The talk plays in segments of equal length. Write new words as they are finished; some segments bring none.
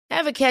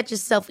Ever catch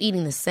yourself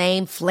eating the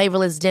same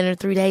flavorless dinner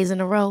 3 days in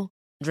a row?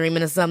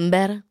 Dreaming of something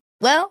better?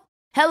 Well,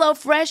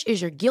 HelloFresh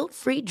is your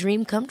guilt-free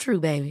dream come true,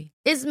 baby.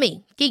 It's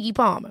me, Keke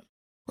Palmer.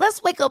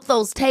 Let's wake up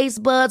those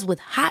taste buds with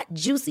hot,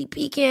 juicy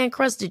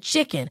pecan-crusted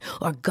chicken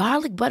or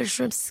garlic butter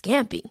shrimp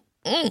scampi.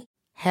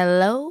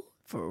 Hello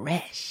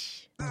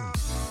Fresh.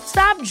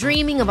 Stop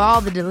dreaming of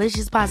all the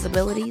delicious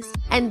possibilities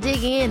and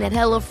dig in at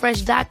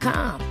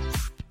HelloFresh.com.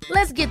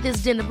 Let's get this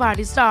dinner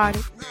party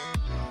started.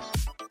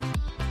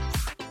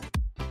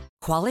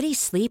 Quality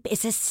sleep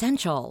is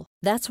essential.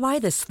 That's why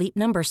the Sleep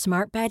Number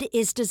Smart Bed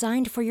is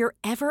designed for your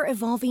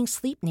ever-evolving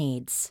sleep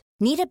needs.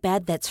 Need a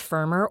bed that's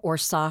firmer or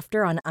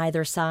softer on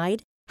either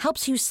side?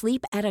 Helps you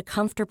sleep at a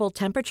comfortable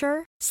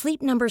temperature?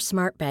 Sleep Number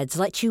Smart Beds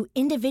let you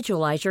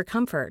individualize your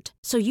comfort,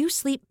 so you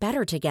sleep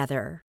better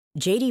together.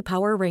 J.D.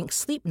 Power ranks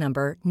Sleep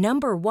Number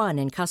number 1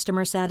 in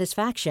customer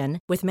satisfaction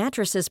with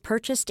mattresses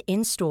purchased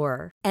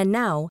in-store. And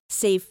now,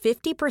 save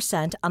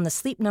 50% on the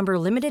Sleep Number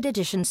Limited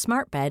Edition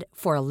Smart Bed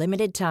for a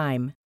limited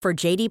time. For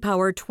J.D.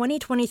 Power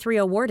 2023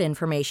 award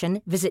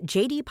information, visit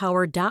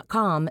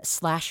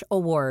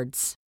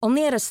jdpower.com/awards.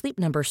 Only at a Sleep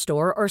Number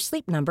store or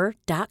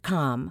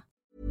sleepnumber.com.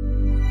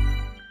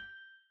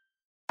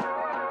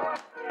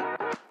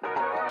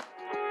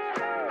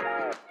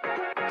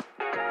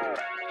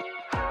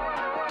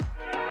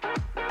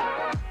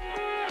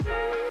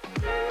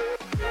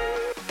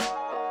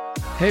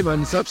 Hey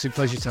man, it's an absolute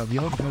pleasure to have you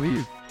on. How are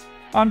you?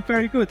 I'm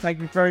very good. Thank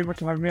you very much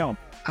for having me on.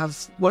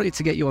 I've wanted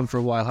to get you on for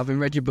a while. Having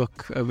read your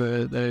book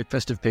over the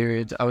festive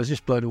period, I was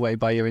just blown away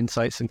by your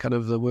insights and kind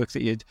of the work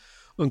that you'd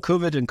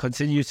uncovered and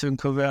continue to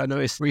uncover. I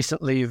noticed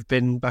recently you've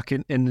been back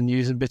in the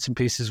news and bits and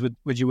pieces with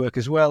your work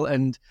as well.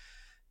 And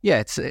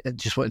yeah, I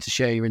just wanted to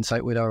share your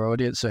insight with our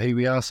audience. So here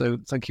we are. So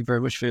thank you very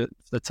much for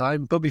the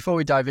time. But before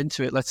we dive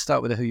into it, let's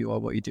start with who you are,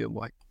 what you do and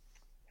why.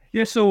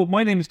 Yeah, so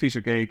my name is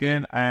Peter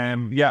Geoghegan.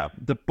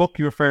 The book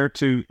you referred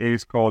to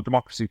is called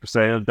Democracy for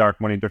Sale, Dark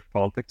Money and Dirty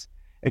Politics.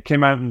 It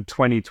came out in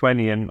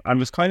 2020 and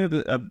was kind of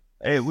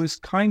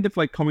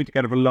like coming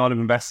together of a lot of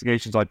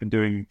investigations I've been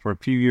doing for a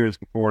few years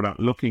before that,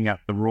 looking at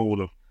the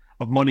role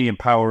of money and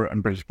power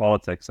in British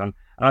politics. And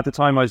at the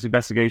time, I was the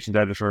investigations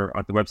editor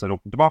at the website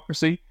Open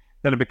Democracy.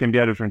 Then I became the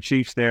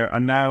editor-in-chief there.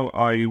 And now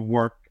I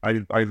work,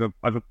 I have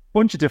a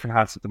bunch of different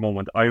hats at the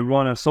moment. I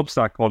run a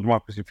Substack called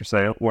Democracy for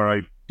Sale, where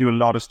I do a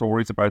lot of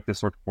stories about this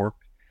sort of work,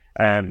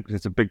 because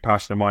it's a big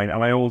passion of mine.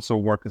 And I also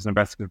work as an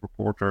investigative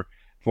reporter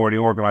for the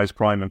Organised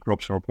Crime and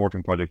Corruption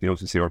Reporting Project, the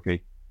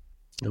OCCRP.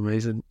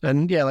 Amazing.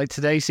 And yeah, like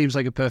today seems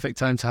like a perfect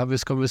time to have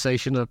this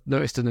conversation. I've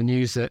noticed in the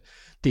news that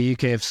the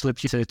UK have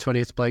slipped you to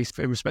 20th place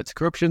in respect to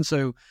corruption.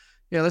 So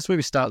yeah, let's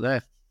maybe start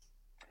there.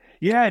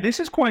 Yeah, this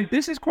is quite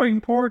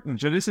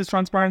important. So this is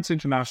Transparency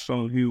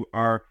International, who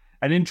are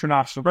an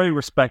international, very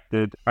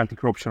respected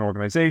anti-corruption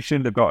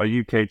organisation. They've got a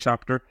UK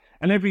chapter.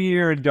 And every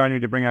year in January,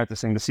 they bring out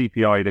this thing, the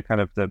CPI,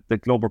 the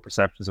global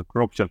perceptions of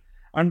corruption.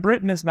 And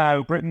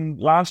Britain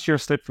last year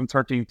slipped from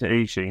 13th to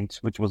 18th,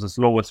 which was its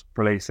lowest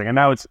placing. And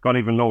now it's gone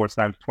even lower, it's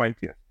down to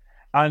 20th.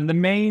 And the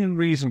main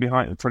reason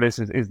for this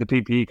is the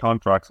PPE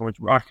contracts, which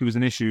actually was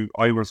an issue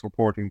I was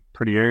reporting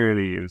pretty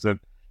early. It was a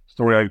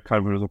story I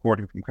kind of was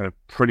reporting from kind of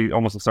pretty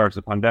almost the start of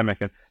the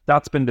pandemic. And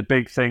that's been the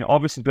big thing.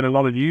 Obviously, there's been a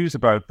lot of news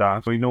about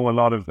that. We know a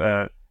lot of,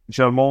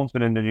 Michelle Moan's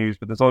been in the news,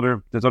 but there's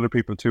other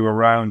people too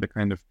around the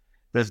kind of,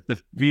 there's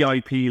the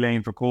VIP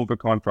lane for COVID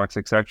contracts,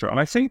 etc. And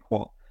I think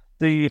what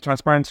the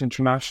Transparency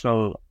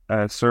International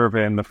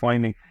survey and the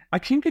finding, I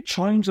think it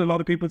changed a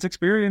lot of people's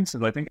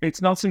experiences. I think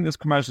it's not something that's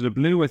come out of the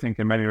blue, I think,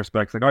 in many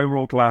respects. Like I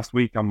wrote last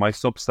week on my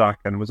Substack,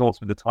 and it was also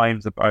in the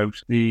Times, about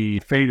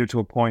the failure to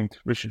appoint,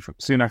 Rishi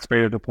Sunak's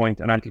failure to appoint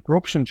an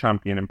anti-corruption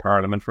champion in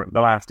Parliament for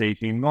the last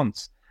 18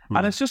 months.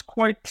 And it's just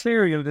quite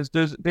clear, you know,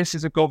 this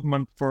is a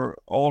government, for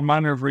all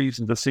manner of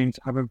reasons, that seems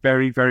to have a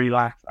very, very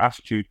lax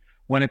attitude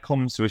when it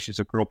comes to issues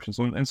of corruption.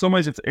 So in some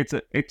ways,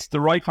 it's the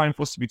right time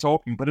for us to be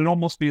talking, but it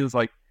almost feels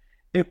like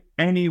if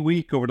any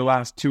week over the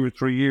last 2 or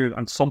 3 years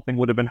and something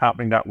would have been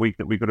happening that week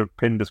that we could have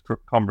pinned this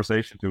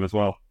conversation to as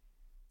well.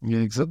 Yeah,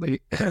 exactly.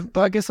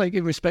 But I guess, like,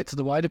 in respect to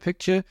the wider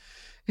picture,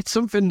 it's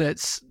something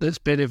that's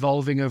been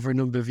evolving over a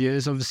number of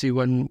years. Obviously,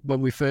 when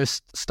we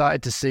first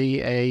started to see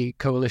a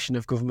coalition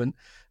of government,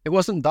 it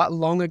wasn't that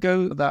long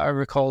ago that I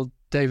recall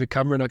David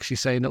Cameron actually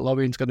saying that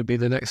lobbying is going to be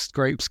the next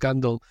great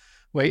scandal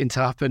waiting to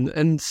happen.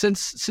 And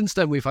since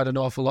then, we've had an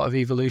awful lot of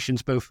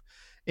evolutions, both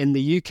in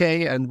the UK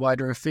and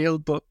wider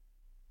afield. But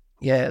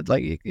yeah,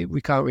 like we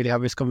can't really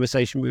have this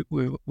conversation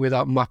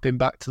without mapping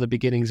back to the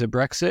beginnings of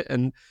Brexit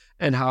and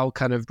how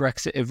kind of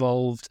Brexit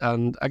evolved,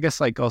 and I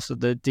guess like also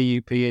the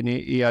DUP and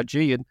ERG,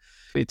 and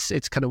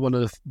it's kind of one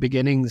of the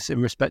beginnings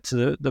in respect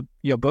to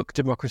your book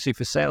Democracy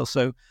for Sale.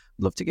 So I'd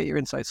love to get your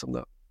insights on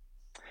that.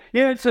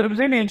 Yeah, so it was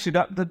really interesting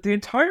that the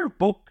entire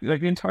book,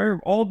 like a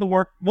lot of the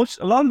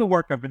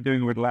work I've been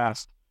doing over the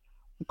last,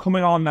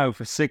 coming on now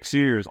for 6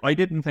 years, I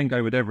didn't think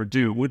I would ever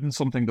do. It wasn't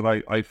something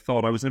that I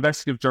thought. I was an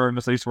investigative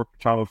journalist. I used to work for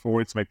Channel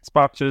 4 to make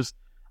dispatches.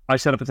 I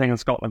set up a thing in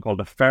Scotland called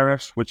the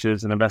Ferret, which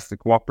is an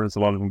investigative cooperative, a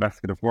lot of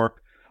investigative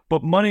work.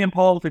 But money and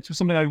politics was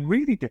something I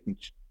really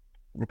didn't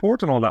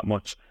report on all that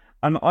much.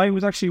 And I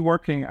was actually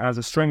working as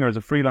a stringer, as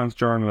a freelance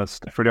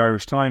journalist for the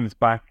Irish Times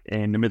back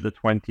in the middle of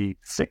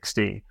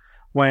 2016,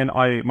 when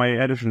my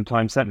editor at the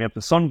time sent me up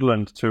to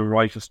Sunderland to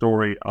write a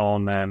story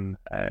on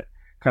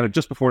kind of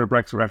just before the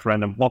Brexit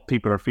referendum, what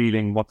people are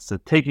feeling,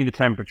 taking the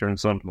temperature in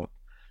Sunderland.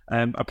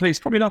 A place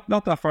probably not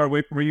that far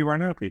away from where you are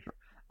now, Peter.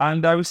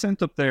 And I was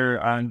sent up there,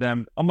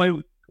 and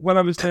while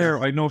I was there,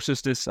 I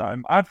noticed this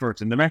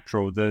advert in the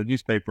Metro, the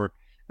newspaper,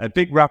 a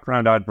big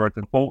wraparound advert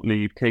that "Vote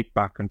Leave, Take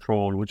Back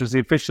Control," which was the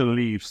official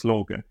Leave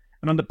slogan.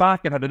 And on the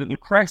back, it had a little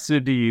crest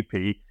of the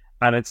DUP,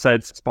 and it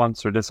said,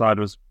 "Sponsor, this ad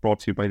was brought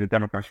to you by the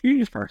Democratic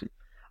Unionist Party."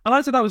 And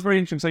I thought that was very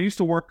interesting. So I used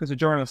to work as a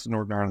journalist in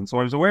Northern Ireland, so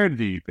I was aware of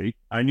the DUP.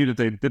 I knew that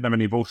they didn't have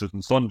any voters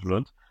in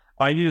Sunderland.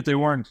 I knew that they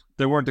weren't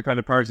the kind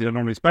of party that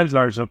normally spends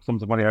large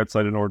sums of money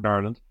outside of Northern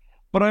Ireland.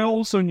 But I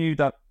also knew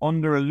that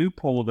under a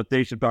loophole that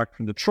dated back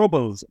from the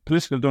Troubles,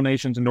 political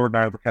donations in Northern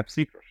Ireland were kept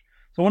secret.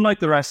 So unlike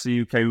the rest of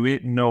the UK, we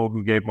didn't know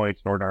who gave money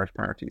to Northern Irish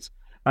parties.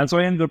 And so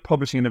I ended up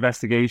publishing an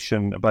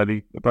investigation about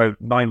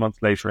 9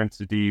 months later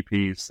into the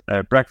DUP's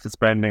Brexit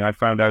spending. I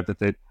found out that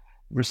they'd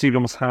received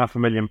almost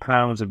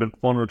 £500,000. Had been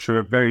funneled through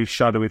a very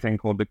shadowy thing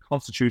called the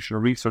Constitutional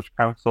Research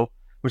Council,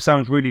 which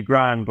sounds really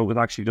grand, but was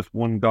actually just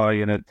one guy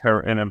in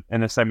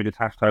a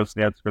semi-detached house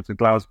in the outskirts of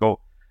Glasgow,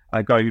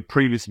 a guy who'd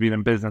previously been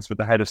in business with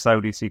the head of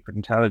Saudi secret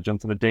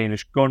intelligence and a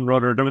Danish gun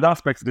runner. There was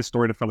aspects of this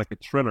story that felt like a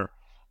thriller.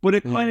 But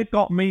it kind of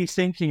got me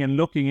thinking and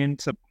looking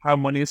into how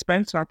money is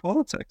spent in our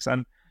politics.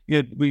 And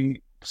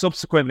we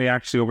subsequently,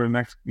 actually, over the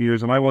next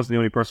years, and I wasn't the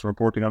only person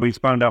reporting on, we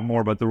found out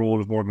more about the role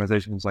of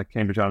organisations like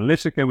Cambridge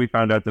Analytica. We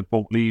found out that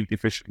Vote Leave, the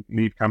official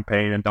Leave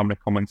campaign, and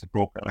Dominic Cummings had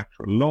broken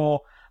electoral law.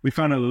 We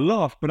found out a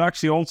lot, but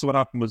actually also what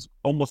happened was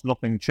almost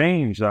nothing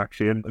changed,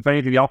 actually. And if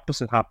anything, the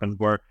opposite happened,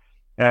 where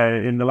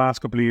in the last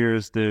couple of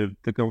years, the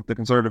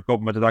Conservative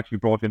government has actually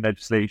brought in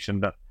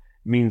legislation that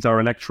means our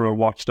electoral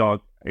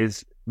watchdog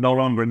is no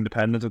longer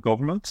independent of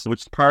government,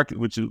 which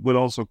will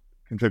also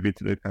contribute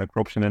to the kind of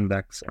corruption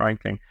index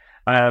ranking.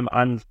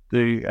 And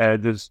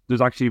there's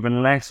actually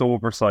even less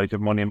oversight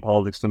of money in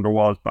politics than there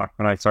was back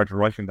when I started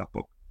writing that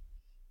book.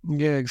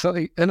 Yeah,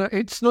 exactly. And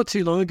it's not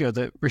too long ago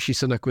that Rishi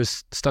Sunak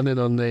was standing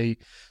on the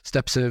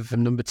steps of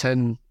Number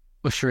 10,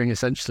 ushering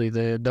essentially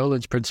the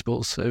knowledge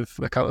principles of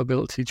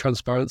accountability,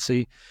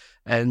 transparency,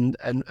 and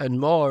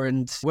more.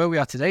 And where we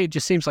are today, it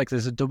just seems like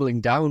there's a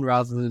doubling down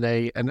rather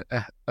than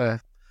a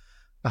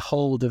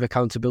hold of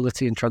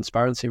accountability and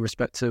transparency in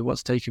respect to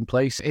what's taking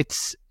place.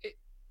 It's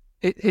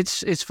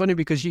funny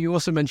because you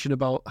also mentioned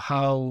about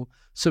how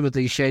some of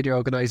these shady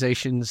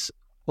organisations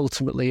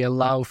ultimately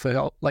allow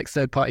for like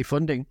third-party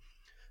funding,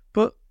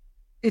 but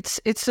it's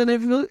an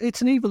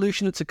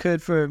evolution that's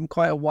occurred for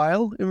quite a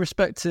while in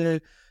respect to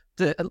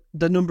the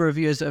number of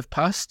years that have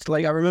passed.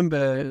 Like I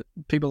remember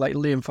people like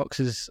Liam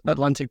Fox's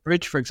Atlantic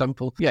Bridge, for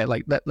example. Yeah,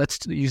 like let's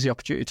use the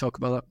opportunity to talk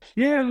about that.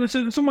 Yeah, so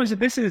in some ways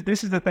this is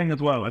the thing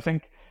as well. I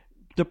think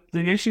the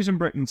issues in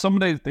Britain, some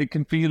days they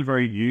can feel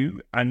very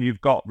new, and you've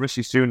got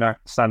Rishi Sunak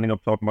standing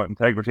up talking about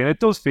integrity, and it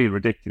does feel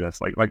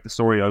ridiculous. Like the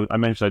story I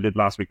mentioned I did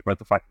last week about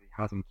the fact that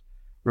he hasn't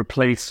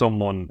replaced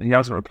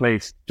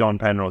John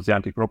Penrose, the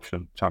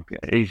anti-corruption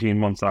champion, 18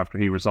 months after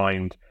he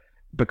resigned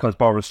because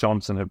Boris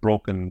Johnson had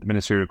broken the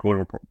ministerial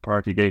code of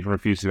Partygate and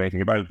refused to do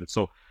anything about it.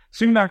 So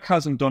Sunak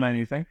hasn't done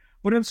anything,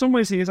 but in some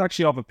ways he is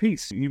actually of a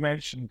piece. You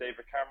mentioned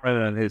David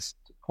Cameron and his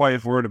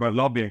quiet word about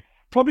lobbying.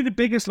 Probably the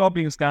biggest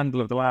lobbying scandal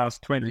of the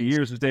last 20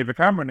 years was David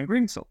Cameron in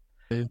Greensill.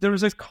 Yeah. There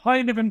is a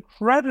kind of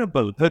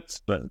incredible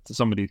chutzpah to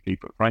some of these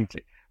people,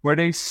 frankly, where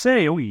they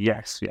say, oh,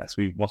 yes,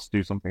 we must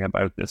do something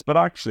about this. But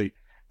actually,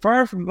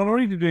 far from not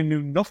only do they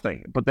do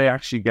nothing, but they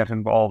actually get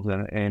involved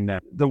in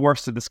the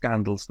worst of the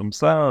scandals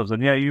themselves.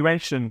 And yeah, you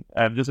mentioned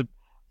there's a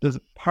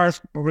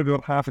part, probably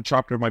about half a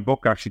chapter of my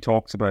book actually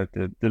talks about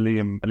the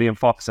Liam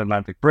Fox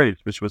Atlantic Bridge,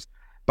 which was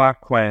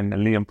back when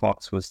Liam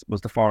Fox was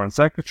the Foreign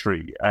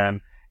Secretary.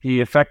 He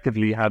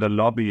effectively had a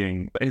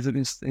lobbying,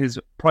 his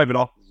private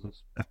office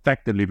was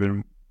effectively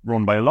been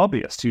run by a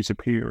lobbyist who's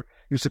superior,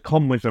 who used to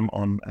come with him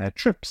on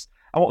trips.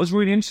 And what was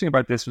really interesting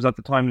about this was at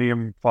the time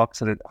Liam Fox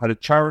had a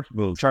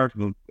charitable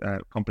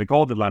company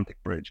called Atlantic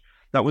Bridge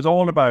that was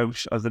all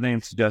about, as the name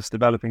suggests,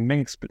 developing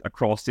links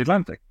across the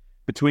Atlantic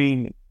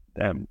between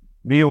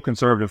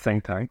neoconservative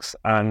think tanks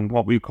and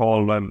what we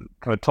call kind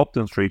of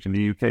Tupton Street in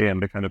the UK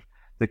and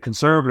the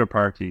Conservative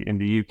Party in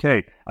the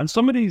UK. And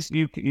some of these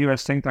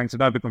US think tanks have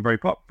now become very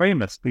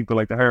famous, people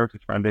like the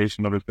Heritage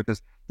Foundation and others,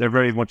 because they're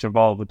very much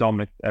involved with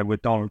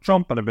Donald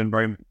Trump and have been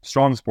very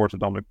strong supporters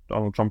of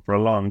Donald Trump for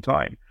a long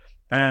time.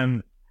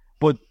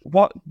 But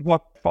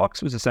what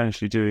Fox was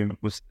essentially doing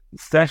was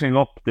setting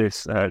up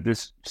this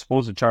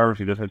supposed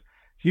charity that had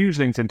huge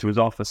links into his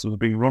office, was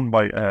being run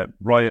by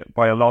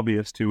a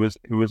lobbyist who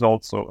was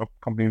also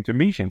accompanying to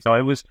meetings. So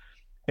it was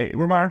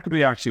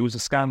remarkably, actually, it was a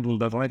scandal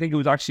that, and I think it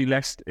was actually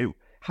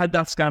had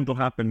that scandal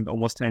happened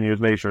almost 10 years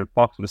later,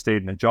 Fox would have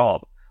stayed in a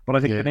job. But I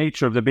think the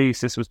nature of the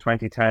beast, this was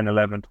 2010,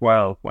 11,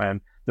 12,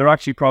 when there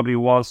actually probably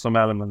was some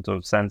element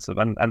of sense of,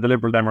 and the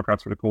Liberal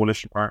Democrats were the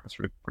coalition partners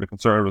for the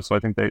Conservatives, so I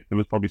think there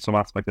was probably some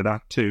aspect of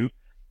that too.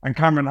 And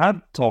Cameron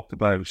had talked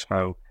about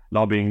how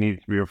lobbying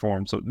needed to be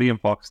reformed. So Liam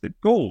Fox did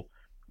go.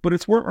 But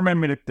it's worth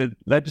remembering that the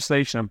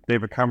legislation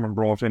David Cameron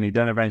brought in, he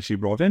then eventually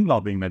brought in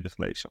lobbying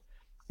legislation,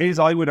 is,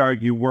 I would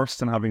argue, worse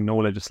than having no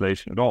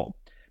legislation at all.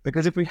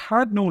 Because if we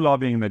had no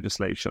lobbying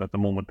legislation at the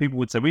moment, people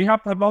would say, we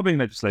have to have lobbying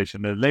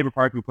legislation. The Labour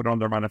Party would put it on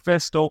their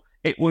manifesto.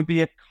 It would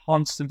be a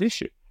constant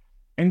issue.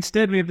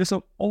 Instead, we have this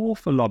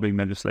awful lobbying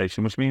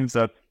legislation, which means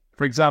that,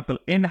 for example,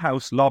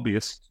 in-house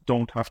lobbyists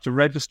don't have to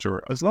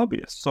register as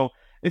lobbyists. So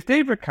if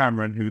David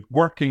Cameron, who's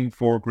working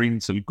for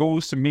Greensill,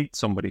 goes to meet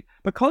somebody,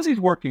 because he's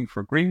working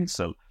for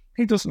Greensill,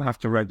 he doesn't have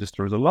to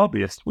register as a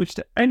lobbyist, which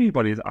to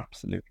anybody is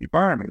absolutely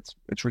barren.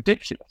 It's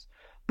ridiculous.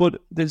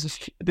 But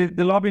the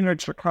lobbying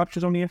register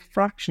captures only a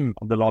fraction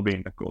of the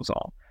lobbying that goes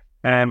on.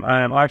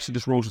 I actually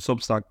just wrote a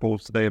Substack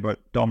post today about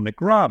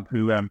Dominic Raab,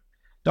 who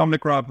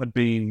Dominic Raab had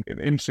been an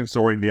interesting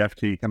story in the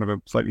FT, kind of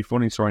a slightly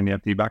funny story in the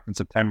FT back in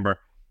September,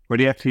 where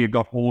the FT had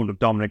got hold of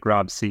Dominic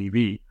Raab's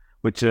CV,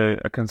 which a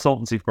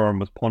consultancy firm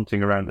was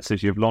punting around the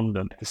City of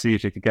London to see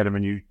if they could get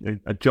him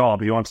a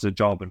job. He wanted a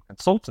job in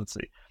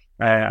consultancy.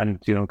 And,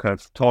 you know, kind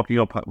of talking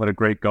up what a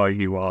great guy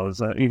he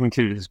was, even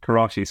included his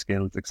karate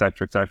skills,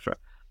 etc., etc.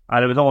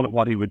 And it was all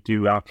what he would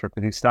do after,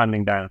 because he's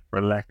standing down for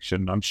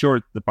election. I'm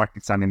sure the fact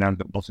he's standing down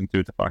has nothing to do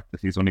with the fact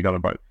that he's only got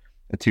about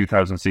a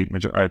 2,000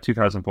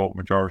 vote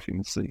majority in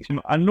the seat.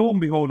 And lo and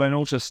behold, I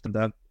noticed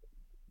that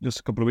just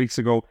a couple of weeks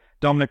ago,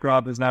 Dominic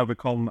Raab has now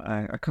become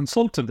a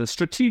consultant, a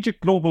strategic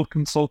global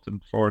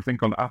consultant for a thing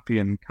called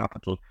Appian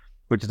Capital,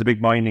 which is a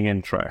big mining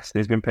interest.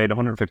 He's been paid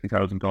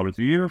 $150,000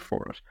 a year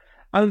for it.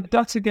 And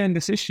that's, again,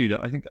 this issue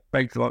that I think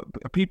begs a lot.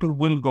 People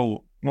will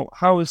go, well,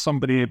 how is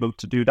somebody able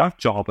to do that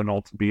job and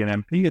also be an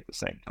MP at the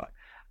same time?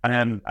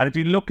 And if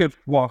you look at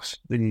what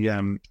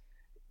the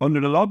under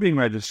the lobbying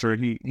register,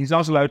 he's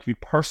not allowed to be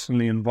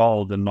personally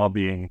involved in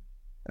lobbying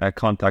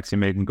contacts he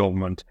made in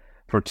government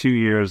for 2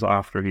 years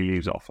after he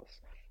leaves office.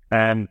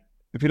 And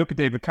if you look at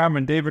David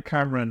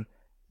Cameron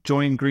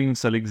joined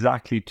Greensill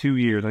exactly 2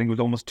 years. I think it was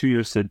almost 2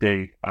 years to the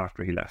day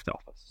after he left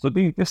office. So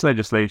this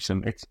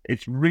legislation,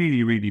 it's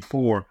really, really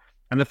poor.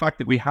 And the fact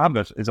that we have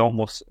it is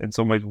almost, in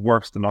some ways,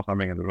 worse than not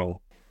having it at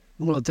all.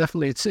 Well,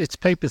 definitely. It's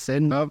paper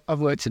thin. I've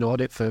worked in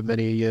audit for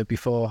many a year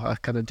before I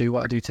kind of do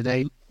what I do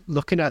today.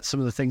 Looking at some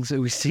of the things that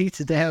we see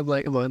today, I'm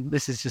like, well,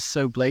 this is just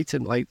so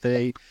blatant. Like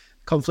the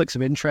conflicts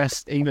of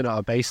interest, even at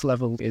our base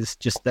level, is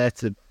just there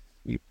to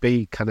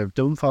be kind of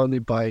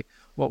dumbfounded by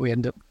what we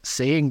end up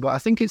seeing. But I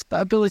think it's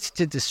that ability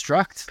to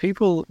distract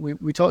people.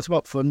 We talked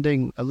about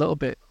funding a little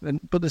bit,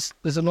 but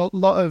there's a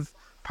lot of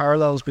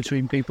parallels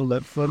between people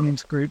that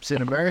fund groups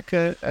in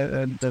America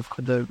and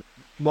the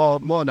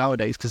more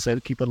nowadays, because they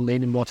keep on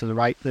leaning more to the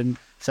right than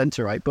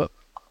centre right. But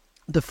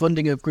the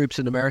funding of groups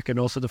in America and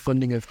also the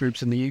funding of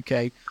groups in the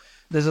UK,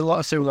 there's a lot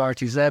of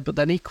similarities there. But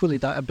then equally,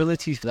 that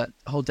ability for that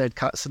whole dead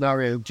cat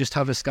scenario, just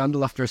have a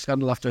scandal after a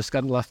scandal after a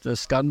scandal after a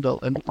scandal,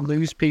 and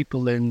lose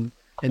people in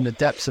the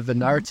depths of the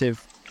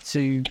narrative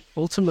to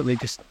ultimately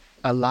just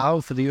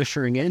allow for the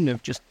ushering in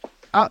of just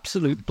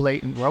absolute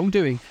blatant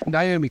wrongdoing.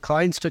 Naomi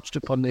Klein's touched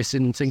upon this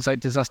in things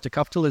like disaster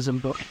capitalism,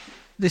 but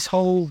this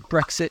whole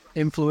Brexit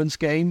influence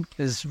game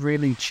has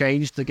really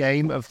changed the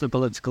game of the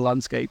political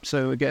landscape.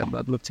 So again,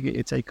 I'd love to get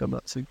your take on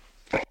that too.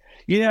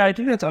 Yeah, I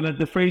think that's on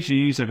the phrase you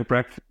use, the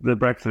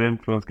Brexit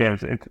influence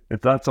game.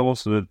 That's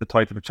also the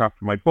title of a chapter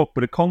in my book,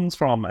 but it comes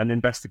from an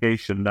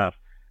investigation that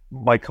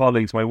my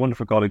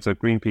wonderful colleagues at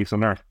Greenpeace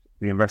on Earth,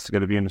 the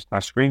investigative unit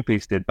National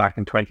Greenpeace, did back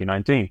in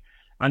 2019.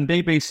 And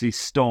they basically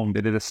they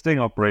did a sting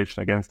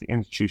operation against the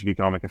Institute of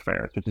Economic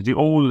Affairs, which is the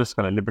oldest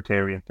kind of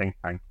libertarian think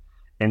tank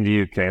in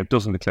the UK. It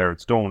doesn't declare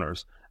its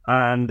donors.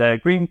 And a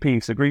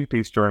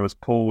Greenpeace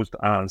journalist posed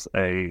as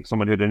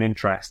someone who had an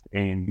interest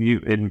in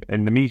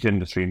the meat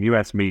industry, in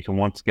US meat, and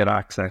wants to get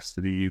access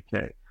to the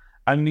UK.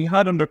 And you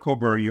had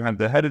undercover, you had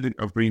the head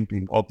of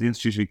Greenpeace, of the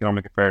Institute of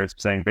Economic Affairs,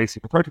 saying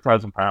basically for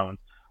 £30,000,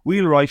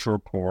 we'll write a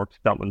report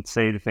that will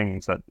say the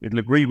things that it'll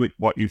agree with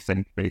what you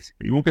think,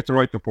 basically. You won't get to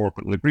write the report,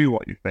 but it'll agree with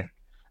what you think.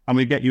 And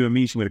we'll get you a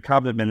meeting with a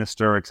cabinet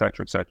minister,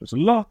 etc., etc. So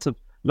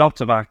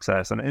lots of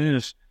access. And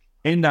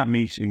in that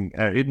meeting,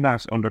 in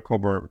that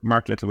undercover,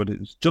 Mark Littlewood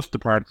is just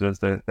departed as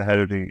the head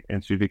of the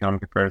Institute of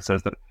Economic Affairs,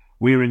 says that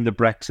we're in the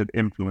Brexit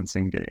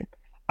influencing game.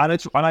 And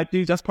I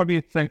do, that's probably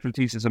a central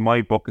thesis in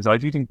my book, is I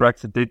do think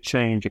Brexit did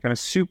change. It kind of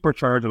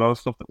supercharged a lot of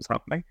stuff that was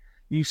happening.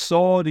 You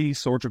saw these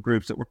sort of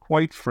groups that were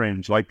quite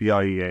fringe, like the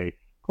IEA,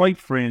 quite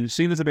fringe,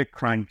 seen as a bit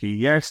cranky.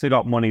 Yes, they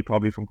got money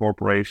probably from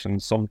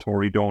corporations, some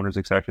Tory donors,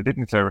 etc.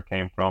 Didn't declare where it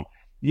came from.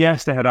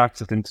 Yes, they had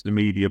access into the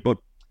media, but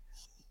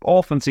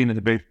often seen as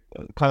a bit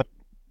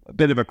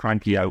of a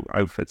cranky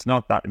outfit. It's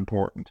not that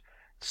important.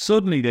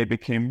 Suddenly they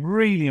became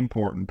really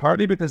important,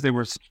 partly because they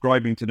were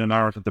subscribing to the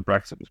narrative that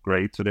Brexit was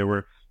great. So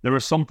there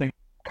was something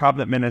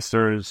cabinet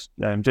ministers,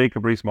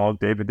 Jacob Rees-Mogg,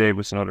 David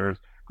Davis and others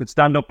could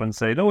stand up and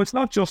say, no, it's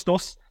not just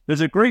us.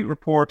 There's a great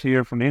report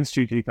here from the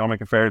Institute of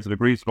Economic Affairs that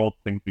agrees with all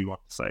the things we want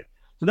to say.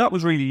 So that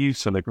was really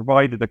useful. It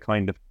provided a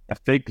kind of a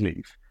fig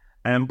leaf,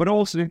 but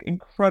also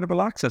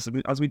incredible access,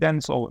 as we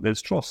then saw with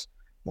Liz Truss.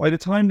 By the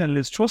time then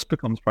Liz Truss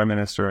becomes Prime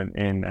Minister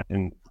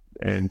in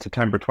in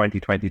September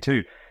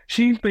 2022.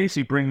 She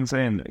basically brings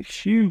in a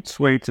huge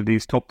swathe of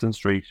these Tupton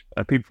Street,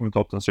 people from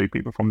Tupton Street,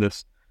 people from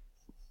this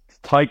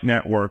tight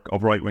network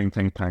of right-wing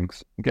think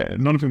tanks.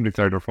 None of whom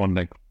declared their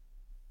funding.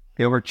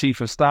 Her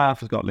chief of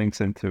staff has got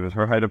links into it.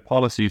 Her head of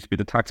policy used to be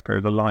the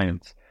Taxpayers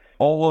Alliance.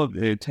 All of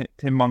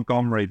Tim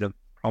Montgomery, the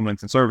prominent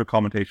Conservative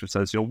commentator,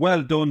 says,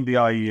 well done, the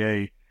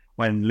IEA,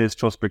 when Liz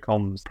Truss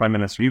becomes Prime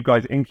Minister. You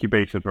guys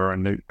incubated her,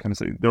 and they kind of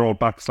say they're all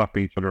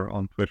backslapping each other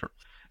on Twitter.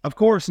 Of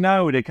course,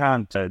 now they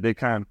can't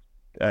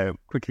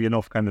quickly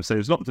enough kind of say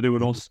it's nothing to do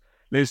with us.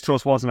 Liz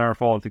Truss wasn't our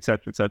fault,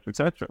 etc., etc.,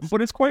 etc.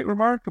 But it's quite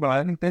remarkable.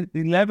 I think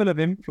the level of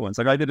influence.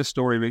 Like I did a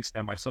story recently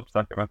on my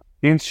Substack about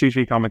the Institute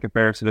of Economic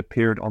Affairs had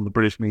appeared on the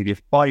British media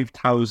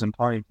 5,000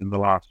 times in the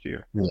last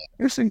year. Yeah.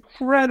 There's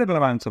incredible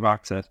amounts of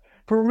access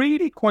for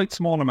really quite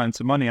small amounts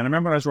of money. And I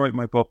remember when I was writing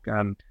my book,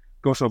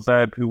 Gusho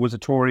Bebb, who was a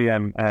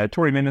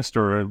Tory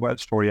minister, a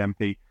Welsh Tory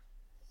MP,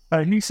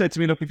 he said to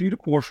me, look, if you had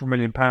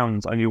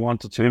 £250,000 and you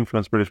wanted to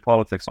influence British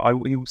politics,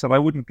 he said, I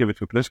wouldn't give it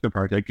to a political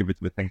party, I'd give it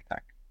to a think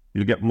tank.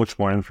 You'll get much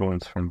more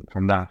influence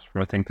from that,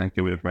 from a think tank,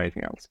 than you would from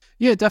anything else.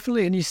 Yeah,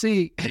 definitely. And you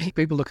see,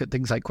 people look at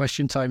things like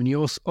Question Time, and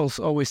you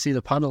also always see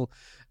the panel,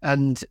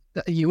 and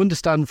you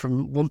understand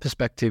from one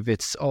perspective,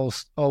 it's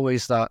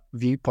always that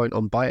viewpoint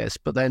on bias,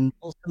 but then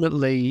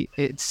ultimately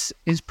it's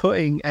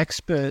putting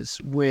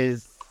experts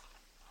with,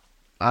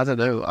 I don't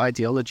know,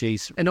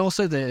 ideologies, and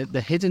also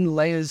the hidden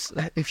layers.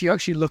 If you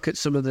actually look at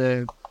some of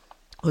the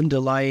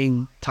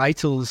underlying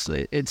titles,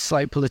 it's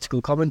like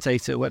political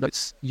commentator when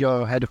it's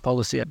your head of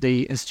policy at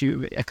the Institute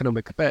of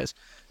Economic Affairs,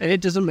 and it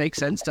doesn't make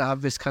sense to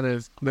have this kind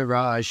of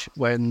mirage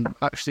when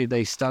actually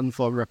they stand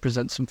for and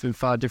represent something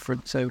far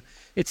different. So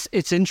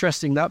it's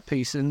interesting, that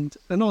piece, and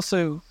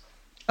also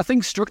I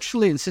think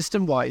structurally and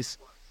system wise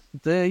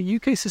the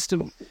UK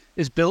system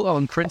is built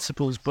on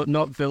principles but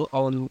not built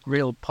on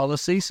real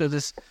policy, so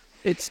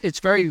it's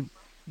very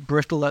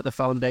brittle at the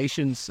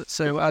foundations.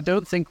 So I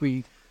don't think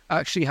we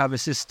actually have a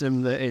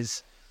system that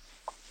is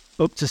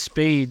up to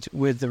speed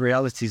with the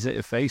realities that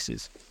it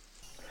faces.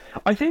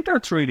 I think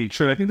that's really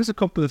true. I think there's a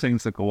couple of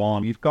things that go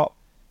on. You've got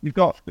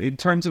in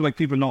terms of like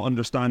people not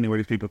understanding where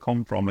these people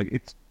come from,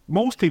 like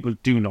most people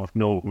do not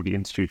know who the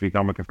Institute of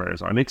Economic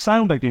Affairs are, and they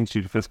sound like the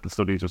Institute of Fiscal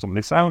Studies or something.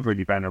 They sound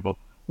really venerable.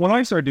 When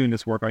I started doing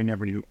this work, I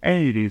never knew who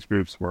any of these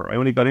groups were. I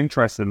only got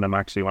interested in them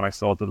actually when I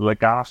saw the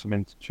Legatum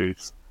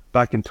Institute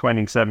back in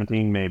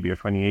 2017 maybe, or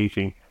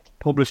 2018,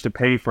 published a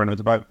paper, and it was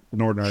about the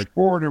Northern Irish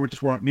border, which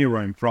is near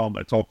where I'm from.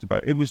 I talked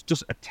about it was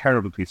just a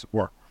terrible piece of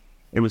work.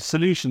 It was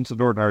solutions to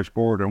the Northern Irish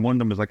border, and one of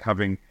them was like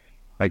having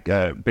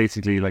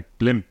basically like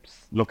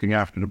blimps looking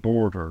after the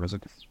border. It was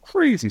like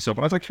crazy stuff.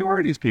 And I was like, who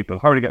are these people?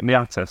 How are they getting the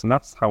access? And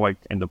that's how I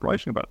ended up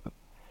writing about them.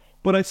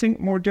 But I think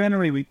more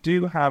generally, we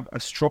do have a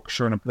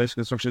structure, and a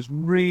political structure that's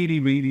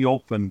really, really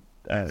open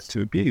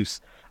to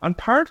abuse. And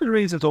part of the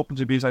reason it's open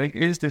to abuse, I think,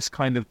 is this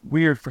kind of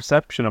weird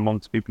perception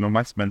amongst people in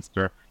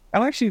Westminster.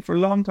 And actually, for a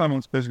long time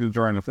amongst political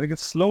journalists, I think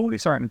it's slowly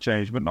starting to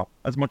change, but not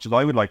as much as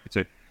I would like it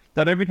to,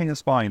 that everything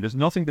is fine. There's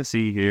nothing to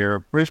see here.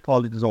 British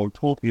politics is all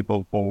totally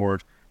above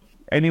board.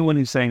 Anyone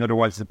who's saying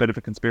otherwise is a bit of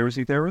a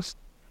conspiracy theorist.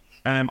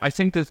 I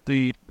think that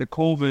the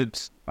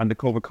COVID and the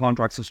COVID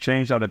contracts has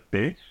changed that a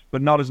bit,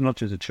 but not as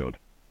much as it should.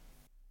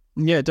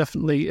 Yeah,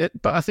 definitely.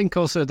 But I think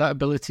also that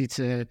ability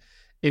to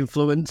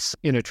influence,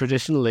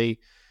 traditionally,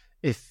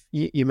 if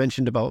you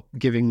mentioned about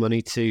giving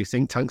money to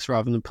think tanks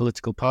rather than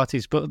political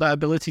parties, but that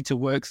ability to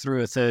work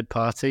through a third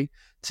party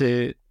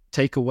to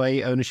take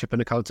away ownership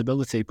and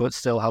accountability, but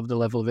still have the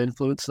level of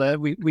influence there.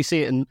 We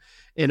see it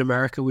in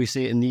America, we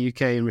see it in the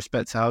UK in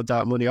respect to how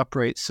dark money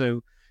operates.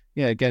 So,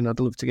 yeah, again, I'd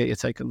love to get your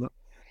take on that.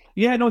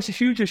 Yeah, no, it's a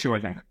huge issue,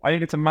 I think. I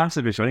think it's a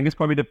massive issue. I think it's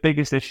probably the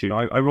biggest issue.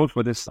 I wrote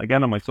about this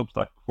again on my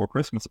Substack before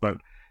Christmas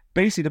about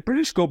basically the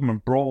British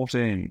government brought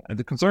in,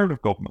 the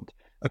Conservative government,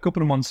 a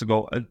couple of months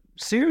ago, a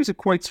series of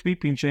quite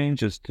sweeping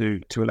changes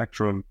to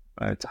electoral,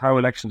 to how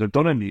elections are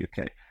done in the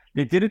UK.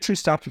 They did it through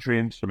statutory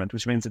instrument,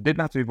 which means it didn't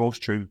have to be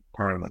voted through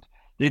Parliament.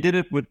 They did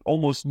it with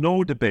almost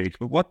no debate,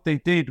 but what they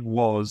did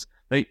was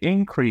they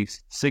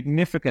increased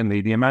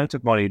significantly the amount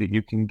of money that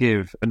you can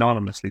give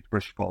anonymously to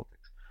British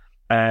politics.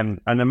 And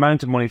the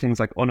amount of money things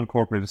like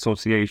unincorporated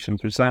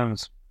associations, which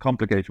sounds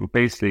complicated, but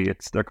basically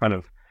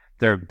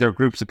they're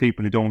groups of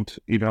people who don't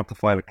even have to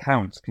file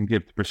accounts, can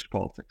give to British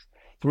politics.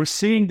 So we're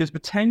seeing there's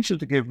potential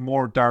to give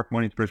more dark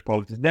money to British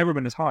politics. It's never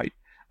been as high.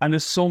 And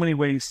there's so many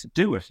ways to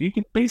do it. You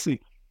can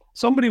basically,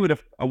 somebody with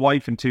a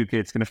wife and 2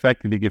 kids can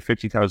effectively give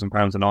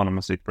 £50,000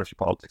 anonymously to British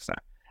politics now.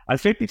 And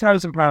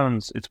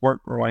 £50,000, it's worth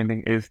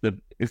reminding, is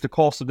the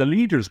cost of the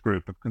leaders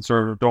group of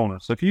Conservative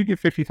donors. So if you give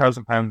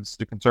 £50,000 to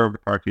the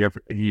Conservative Party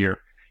every year,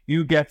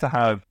 you get to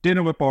have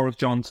dinner with Boris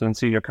Johnson and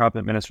senior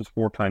cabinet ministers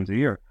 4 times a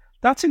year.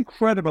 That's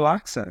incredible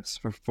access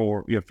for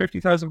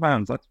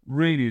 £50,000. That's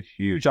really a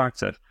huge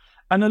access.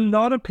 And a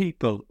lot of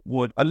people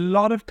would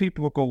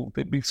go,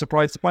 they'd be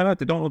surprised to find out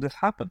they don't know this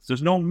happens.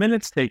 There's no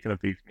minutes taken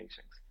of these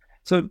meetings.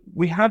 So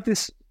we have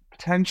this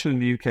potential in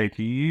the UK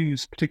to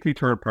use particularly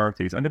third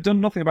parties, and they've done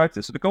nothing about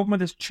this. So the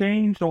government has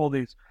changed all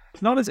these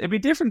It's not as it'd be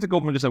different to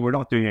government just say we're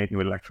not doing anything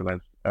with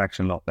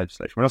election law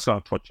legislation. We're not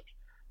going to touch it.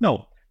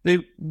 No,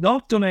 they've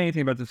not done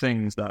anything about the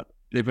things that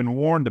they've been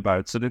warned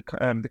about. So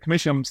the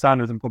Commission on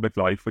Standards in Public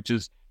Life, which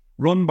is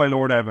run by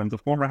Lord Evans, the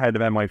former head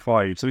of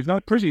MI5, so he's not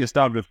a pretty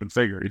established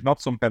figure. He's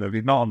not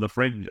he's not on the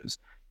fringes.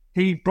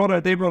 They brought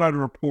out a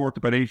report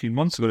about 18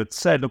 months ago that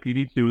said, look, you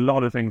need to do a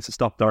lot of things to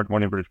stop dark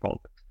money in British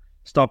politics,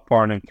 stop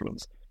foreign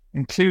influence,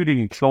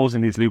 including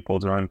closing these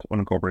loopholes around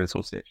unincorporated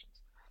associations.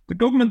 The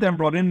government then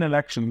brought in an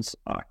Elections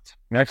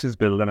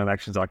Bill and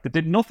Elections Act that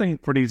did nothing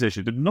for these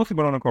issues, did nothing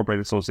about unincorporated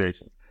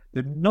associations,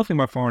 did nothing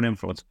about foreign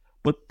influence,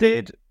 but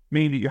did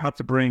mean that you had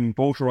to bring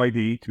voter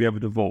ID to be able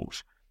to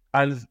vote,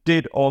 and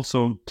did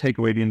also take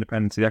away the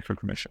independence of the Electoral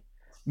Commission.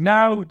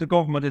 Now the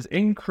government has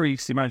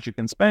increased the amount you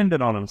can spend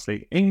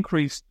anonymously,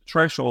 increased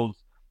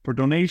thresholds for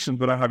donations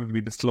without having to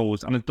be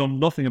disclosed, and has done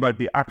nothing about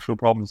the actual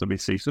problems that we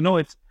see. So no,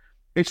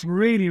 it's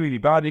really, really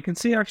bad. You can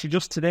see actually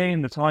just today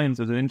in the Times,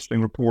 there's an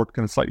interesting report,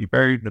 kind of slightly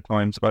buried in the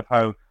Times, about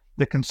how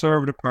the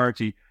Conservative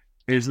Party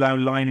is now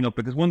lining up,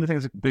 because one of the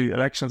things that the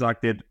Elections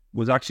Act did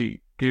was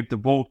actually give the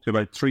vote to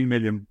about 3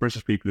 million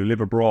British people who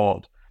live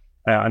abroad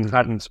and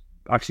hadn't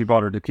actually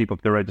bothered to keep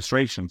up their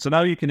registration. So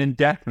now you can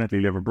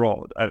indefinitely live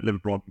abroad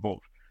and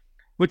vote,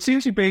 which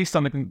seems to be based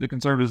on the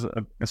Conservatives'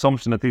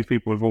 assumption that these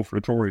people will vote for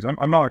the Tories.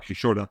 I'm not actually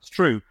sure that's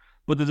true,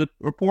 but there's a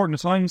report in the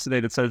Times today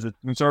that says that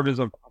the Conservatives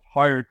have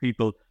hired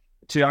people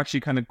to actually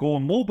kind of go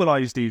and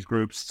mobilise these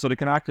groups so they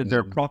can act as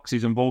their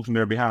proxies and vote on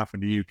their behalf in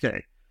the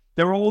UK.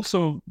 The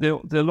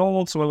law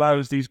also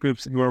allows these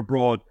groups who are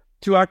abroad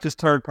to act as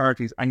third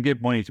parties and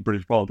give money to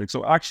British politics.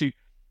 So actually,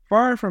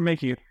 far from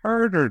making it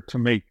harder to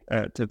make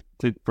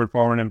for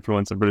foreign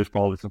influence in British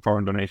politics and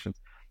foreign donations,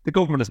 the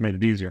government has made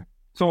it easier.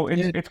 So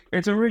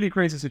it's a really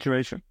crazy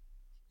situation.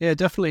 Yeah,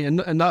 definitely. And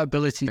that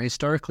ability,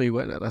 historically,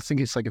 I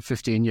think it's like a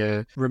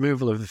 15-year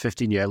removal of the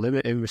 15-year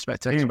limit in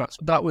respect to expats.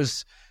 That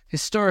was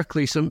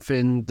historically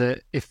something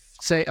that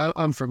say,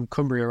 I'm from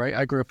Cumbria, right?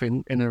 I grew up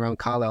in and around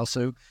Carlisle.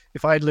 So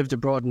if I'd lived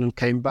abroad and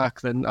came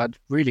back, then I'd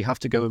really have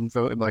to go and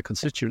vote in my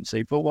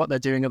constituency. But what they're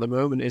doing at the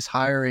moment is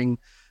hiring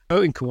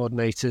voting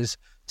coordinators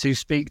to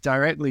speak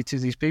directly to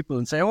these people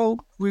and say, oh,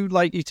 we would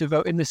like you to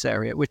vote in this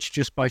area, which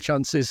just by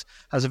chance has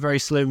a very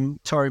slim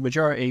Tory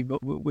majority.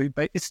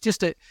 But it's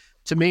just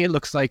to me, it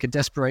looks like a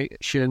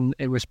desperation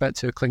in respect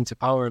to a cling to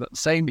power. And at the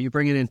same, you're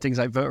bringing in things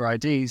like voter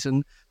IDs,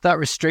 and that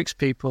restricts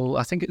people.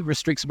 I think it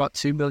restricts about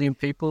 2 million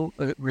people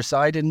that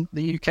reside in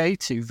the UK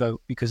to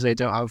vote because they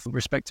don't have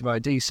respective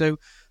ID. So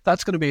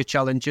that's going to be a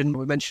challenge. And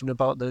we mentioned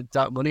about the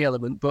dark money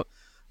element, but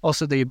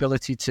also the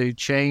ability to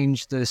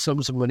change the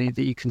sums of money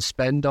that you can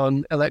spend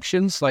on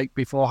elections. Like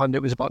beforehand,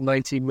 it was about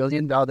 19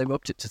 million. Now they've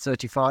upped it to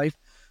 35.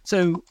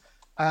 So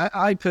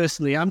I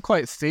personally, I'm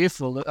quite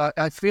fearful.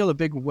 I feel a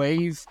big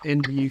wave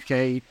in the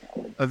UK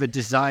of a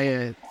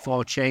desire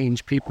for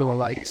change. People are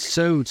like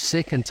so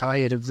sick and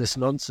tired of this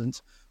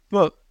nonsense.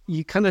 But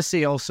you kind of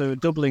see also a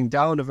doubling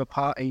down of a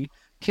party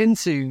akin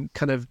to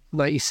kind of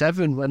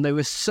 97 when they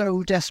were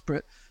so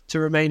desperate to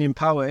remain in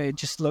power.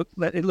 It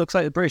looks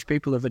like the British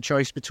people have a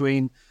choice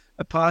between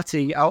a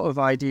party out of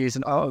ideas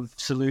and out of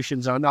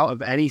solutions and out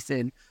of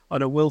anything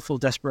on a willful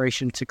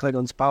desperation to cling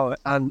on to power,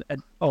 and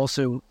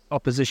also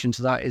opposition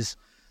to that is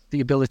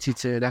the ability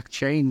to enact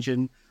change.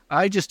 And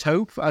I just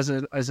hope, as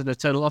an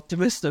eternal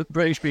optimist, that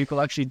British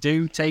people actually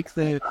do take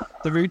the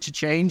route to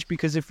change,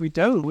 because if we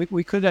don't,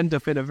 we could end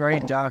up in a very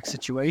dark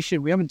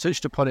situation. We haven't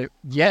touched upon it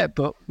yet,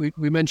 but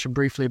we mentioned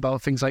briefly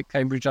about things like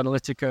Cambridge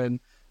Analytica and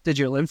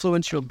digital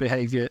influential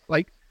behaviour.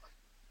 Like,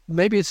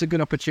 maybe it's a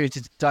good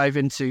opportunity to dive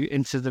into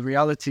the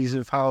realities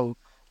of how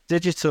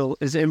digital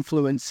is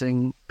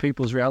influencing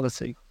people's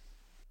reality.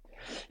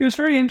 It was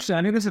very interesting.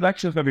 I think this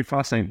election is going to be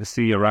fascinating to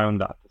see around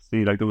that. To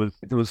see, like,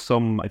 there was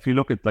some, if you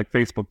look at like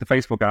Facebook, the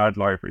Facebook ad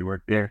library,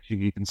 where there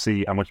you can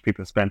see how much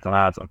people have spent on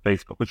ads on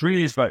Facebook, which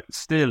really is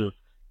still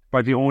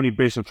by the only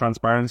bit of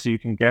transparency you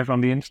can get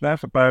on the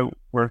internet about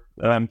where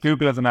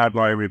Google has an ad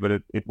library, but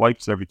it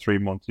wipes every 3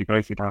 months. You can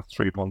actually have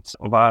 3 months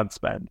of ad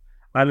spend.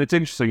 And it's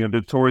interesting,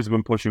 the Tories have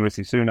been pushing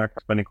Rishi Sunak,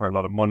 spending quite a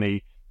lot of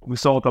money. We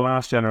saw at the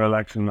last general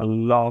election a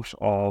lot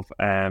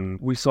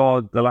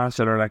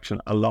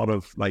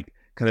of like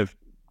kind of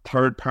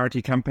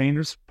third-party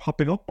campaigners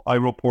popping up. I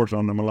reported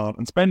on them a lot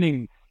and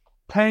spending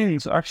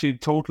pounds, actually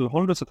total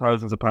hundreds of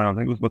thousands of pounds.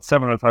 I think it was about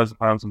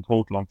 £700,000 in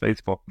total on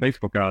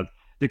Facebook ads,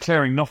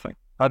 declaring nothing.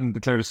 Hadn't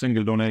declared a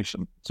single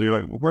donation. So you're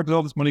like, well, where did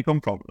all this money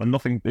come from? And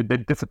nothing, they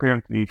disappear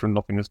into the ether and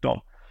nothing is done.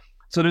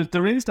 So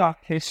there is that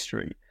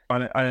history.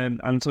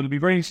 And so it'll be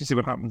very interesting to see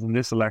what happens in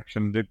this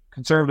election. The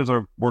Conservatives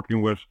are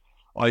working with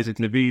Isaac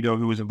Levido,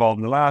 who was involved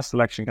in the last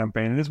election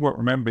campaign. And this is worth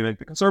remembering, like,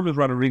 the Conservatives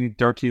ran a really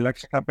dirty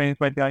election campaign in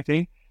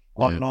 2019.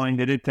 Online,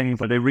 they did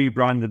things like they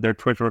rebranded their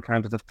Twitter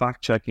account as a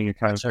fact-checking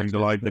account during the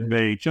live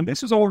debate. And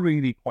this was all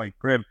really quite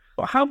grim.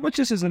 But how much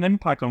this is an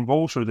impact on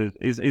voters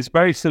is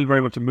still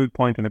very much a moot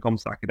point when it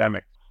comes to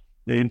academics.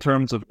 In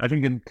terms of, I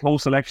think in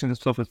close elections and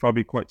stuff is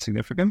probably quite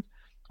significant.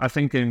 I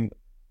think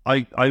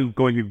I'm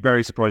going to be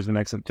very surprised the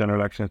next general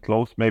election is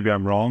close. Maybe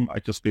I'm wrong. I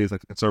just feel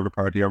like the Conservative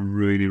Party are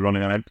really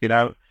running on empty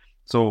now.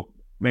 So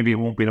maybe it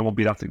won't be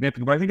that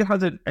significant. But I think it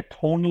has a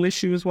tonal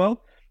issue as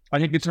well. I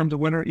think in terms of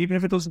winner, even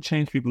if it doesn't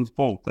change people's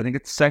vote, I think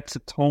it sets a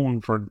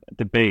tone for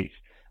debate.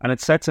 And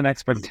it sets an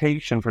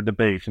expectation for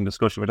debate and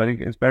discussion, which I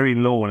think is very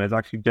low and is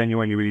actually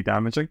genuinely really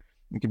damaging.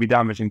 It can be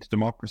damaging to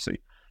democracy.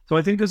 So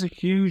I think there's a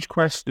huge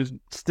question, there's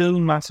still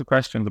massive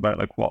questions about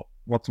like what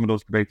some of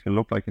those debates will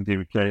look like in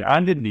the UK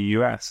and in the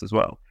US as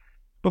well.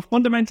 But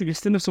fundamentally, you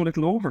still have so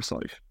little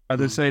oversight.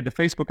 As I say, the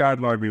Facebook ad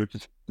library, which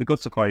is the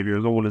guts of 5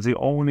 years old, is the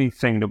only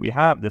thing that we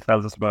have that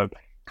tells us about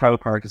how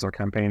parties are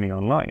campaigning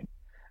online.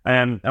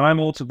 And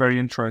I'm also very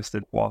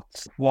interested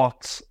what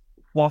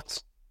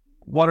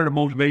are the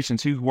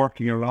motivations? Who's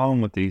working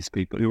along with these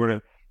people? Who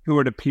are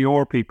the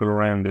PR people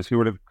around this?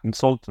 Who are the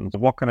consultants?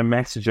 What kind of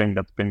messaging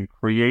that's been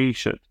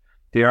created?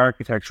 The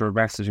architecture of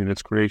messaging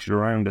that's created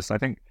around this. I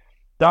think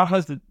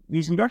that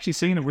you've actually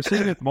seen it. We're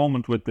seeing it at the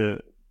moment with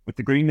the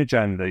green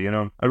agenda. You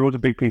know, I wrote a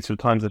big piece of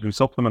the Times that we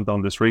supplement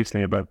on this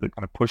recently about the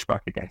kind of pushback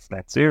against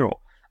net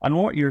zero. And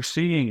what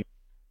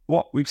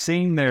we've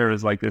seen there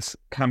is like this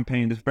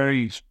campaign, this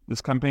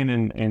campaign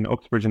in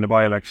Uxbridge in the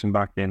by-election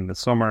back in the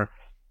summer,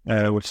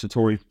 which the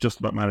Tories just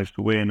about managed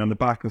to win, on the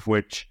back of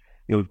which,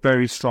 you know,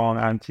 very strong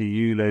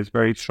anti-ULEZ,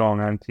 very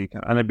strong and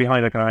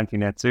behind like an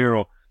anti-net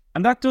zero.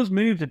 And that does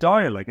move the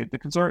dial. Like it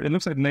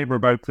looks like Labour are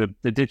about to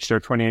ditch their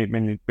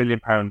 £28 billion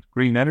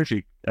green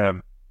energy,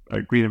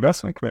 green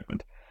investment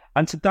commitment.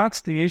 And so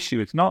that's the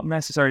issue. It's not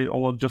necessarily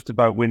all just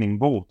about winning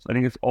votes. I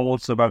think it's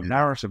also about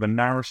narrative and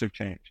narrative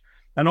change.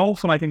 And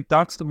often I think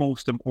that's the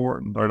most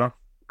important, or that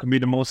can be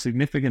the most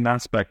significant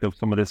aspect of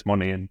some of this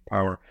money and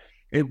power.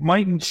 It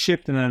mightn't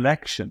shift an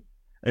election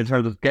in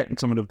terms of getting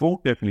someone to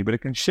vote differently, but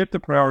it can shift the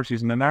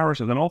priorities and the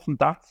narrative. And often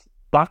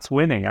that's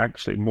winning,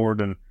 actually, more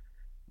than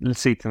the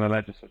seats in the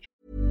legislature.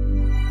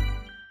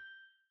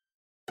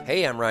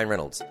 Hey, I'm Ryan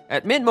Reynolds.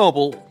 At Mint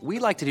Mobile, we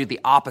like to do the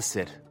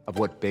opposite of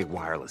what Big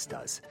Wireless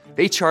does.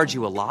 They charge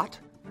you a lot,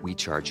 we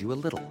charge you a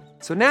little.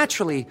 So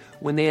naturally,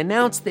 when they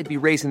announced they'd be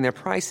raising their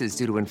prices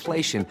due to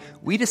inflation,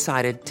 we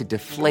decided to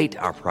deflate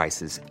our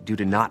prices due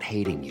to not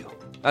hating you.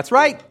 That's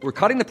right. We're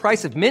cutting the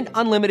price of Mint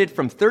Unlimited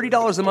from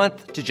 $30 a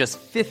month to just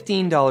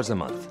 $15 a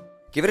month.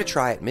 Give it a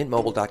try at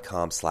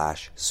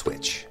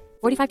mintmobile.com/switch.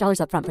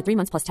 $45 up front for 3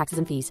 months plus taxes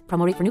and fees.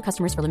 Promo rate for new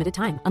customers for limited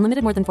time.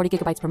 Unlimited more than 40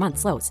 gigabytes per month.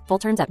 Slows full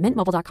terms at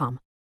mintmobile.com.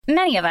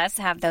 Many of us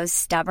have those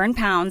stubborn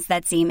pounds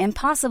that seem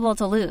impossible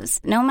to lose,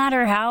 no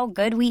matter how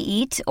good we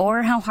eat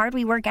or how hard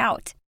we work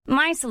out.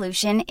 My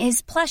solution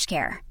is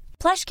PlushCare.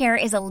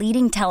 PlushCare is a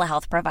leading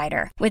telehealth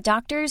provider with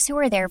doctors who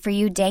are there for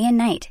you day and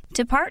night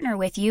to partner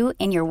with you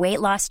in your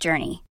weight loss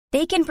journey.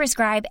 They can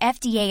prescribe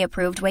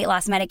FDA-approved weight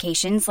loss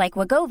medications like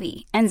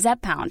Wegovy and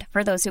Zepbound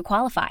for those who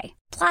qualify.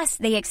 Plus,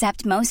 they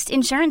accept most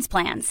insurance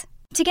plans.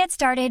 To get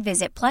started,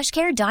 visit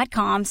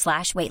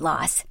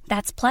plushcare.com/weightloss.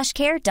 That's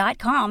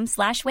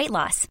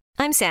plushcare.com/weightloss.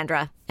 I'm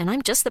Sandra, and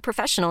I'm just the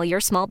professional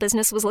your small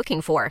business was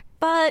looking for.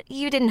 But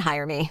you didn't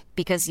hire me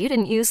because you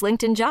didn't use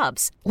LinkedIn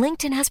Jobs.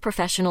 LinkedIn has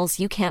professionals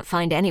you can't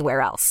find anywhere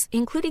else,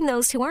 including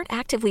those who aren't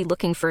actively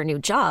looking for a new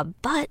job,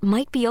 but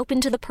might be open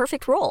to the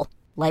perfect role,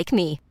 like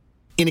me.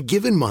 In a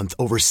given month,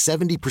 over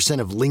 70%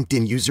 of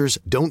LinkedIn users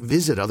don't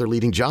visit other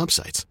leading job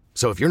sites.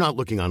 So if you're not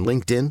looking on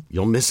LinkedIn,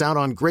 you'll miss out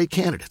on great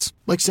candidates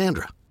like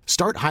Sandra.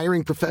 Start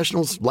hiring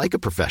professionals like a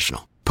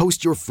professional.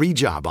 Post your free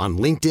job on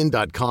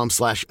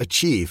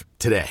linkedin.com/achieve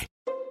today.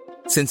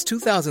 Since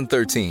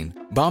 2013,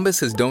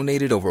 Bombas has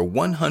donated over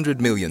 100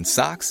 million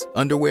socks,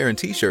 underwear, and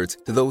T-shirts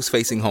to those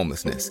facing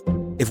homelessness.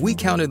 If we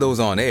counted those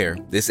on air,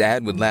 this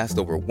ad would last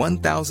over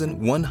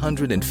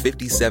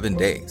 1,157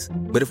 days.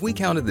 But if we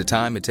counted the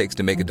time it takes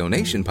to make a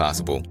donation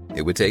possible,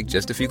 it would take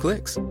just a few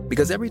clicks.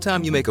 Because every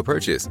time you make a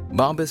purchase,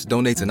 Bombas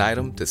donates an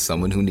item to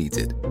someone who needs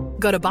it.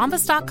 Go to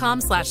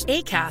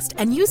bombas.com/ACAST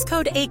and use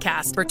code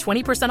ACAST for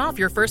 20% off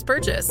your first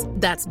purchase.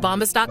 That's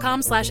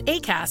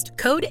bombas.com/ACAST,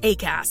 code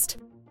ACAST.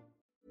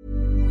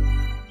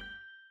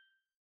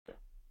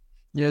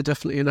 Yeah,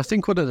 definitely. And I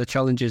think one of the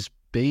challenges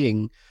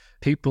being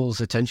people's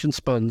attention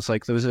spans.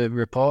 Like there was a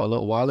report a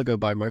little while ago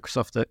by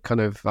Microsoft that kind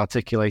of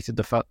articulated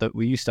the fact that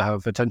we used to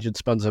have attention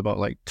spans of about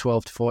like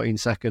 12 to 14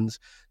 seconds.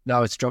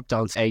 Now it's dropped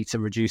down to 8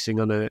 and reducing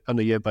on a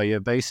year-by-year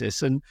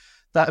basis. And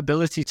that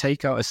ability to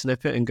take out a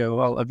snippet and go,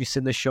 well, have you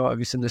seen this short? Have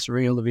you seen this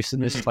reel? Have you seen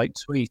this like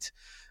tweet?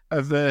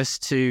 Averse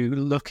to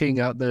looking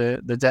at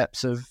the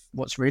depths of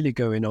what's really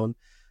going on.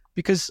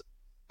 Because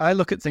I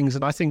look at things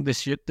and I think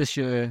this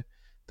year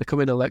the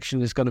coming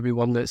election is going to be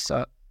one that's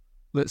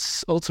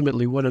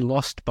ultimately won and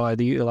lost by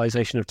the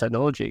utilization of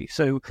technology.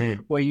 So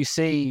where you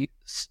see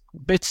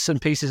bits and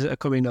pieces that are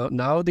coming out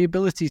now, the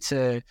ability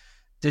to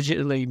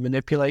digitally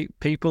manipulate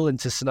people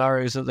into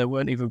scenarios that they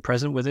weren't even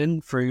present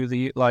within through the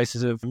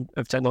utilization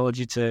of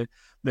technology to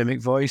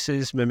mimic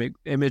voices, mimic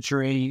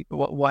imagery,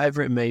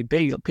 whatever it may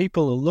be.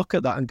 People will look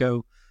at that and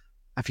go,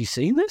 have you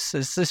seen this?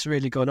 Is this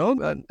really going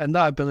on? And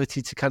that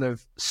ability to kind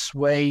of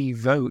sway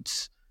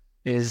votes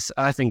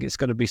I think it's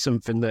going to be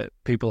something that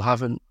people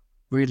haven't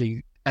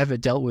really ever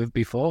dealt with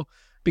before.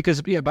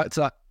 Because, back to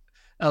that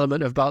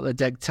element about the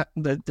dead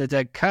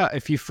cat,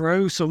 if you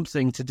throw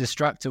something to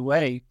distract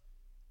away,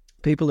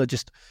 people are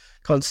just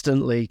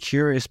constantly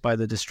curious by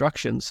the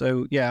distraction.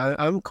 So yeah,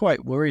 I'm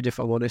quite worried, if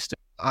I'm honest.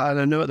 And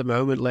I know at the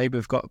moment Labour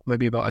have got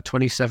maybe about a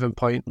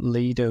 27-point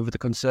lead over the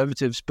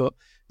Conservatives, but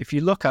if you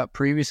look at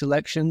previous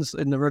elections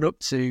in the run-up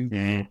to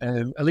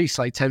at least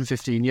like 10,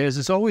 15 years,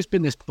 there's always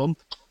been this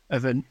bump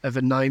of a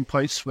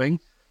 9-point swing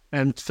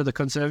and for the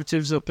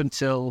Conservatives up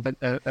until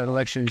an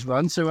election is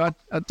run. So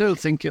I don't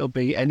think it'll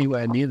be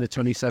anywhere near the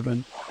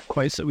 27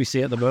 points that we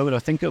see at the moment. I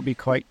think it'll be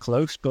quite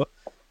close, but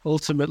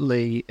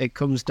ultimately it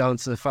comes down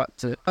to the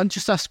fact that, and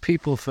just ask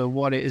people for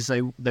what it is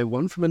they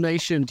want from a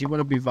nation. Do you want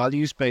to be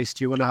values-based?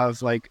 Do you want to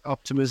have like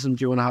optimism?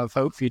 Do you want to have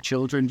hope for your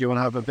children? Do you want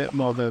to have a bit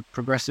more of a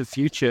progressive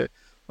future?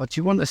 Or do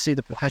you want to see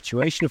the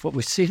perpetuation of what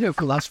we've seen over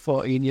the last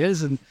 14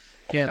 years? And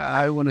yeah,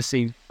 I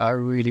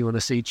really want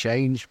to see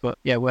change. But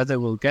yeah, whether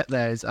we'll get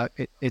there is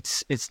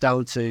it's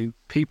down to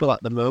people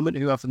at the moment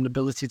who have an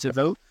ability to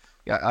vote.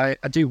 Yeah,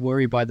 I do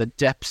worry by the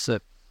depths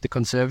that the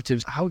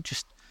Conservatives, how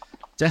just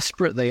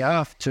desperate they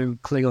are to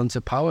cling on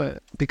to power,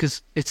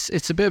 because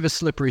it's a bit of a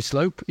slippery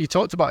slope. You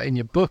talked about it in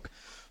your book,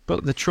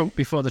 but the Trump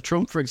before the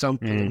Trump, for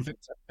example, and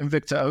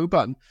Viktor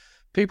Orban,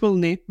 people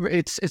need,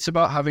 it's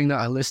about having that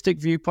holistic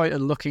viewpoint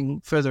and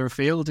looking further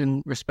afield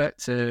in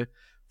respect to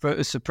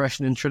voter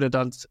suppression in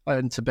Trinidad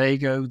and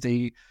Tobago,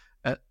 the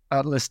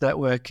Atlas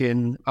Network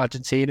in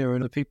Argentina,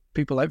 and the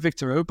people like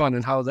Viktor Orban,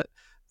 and how that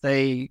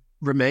they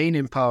remain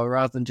in power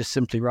rather than just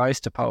simply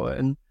rise to power.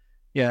 And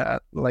yeah,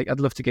 like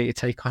I'd love to get your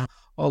take on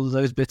all of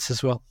those bits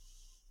as well.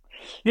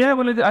 Yeah,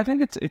 well, I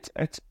think it's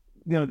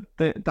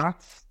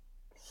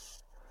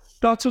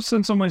that's what's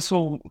in some ways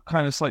so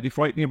kind of slightly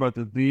frightening about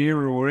the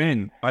era we're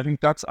in. I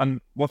think that's, and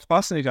what's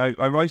fascinating,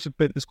 I write a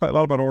bit, there's quite a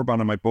lot about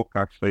Orban in my book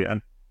actually,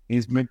 and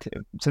he's been,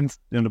 since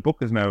the book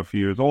is now a few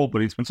years old,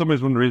 but he's been some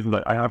ways one of the reasons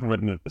that I haven't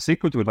written a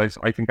sequel to it.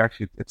 I think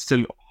actually it's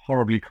still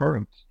horribly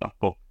current, that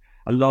book.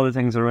 A lot of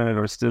things that are in it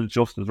are still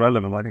just as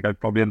relevant. I think I'd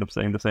probably end up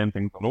saying the same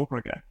things all over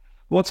again.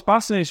 What's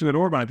fascinating with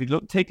Orban, if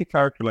you take a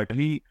character like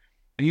he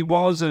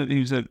was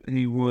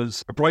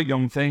a bright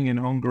young thing in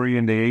Hungary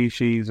in the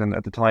 80s, and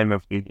at the time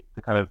of the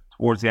kind of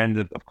towards the end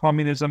of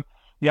communism.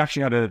 He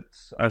actually had a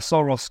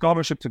Soros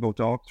scholarship to go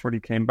to Oxford. He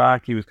came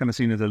back. He was kind of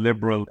seen as a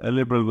liberal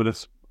with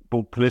us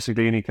both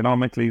politically and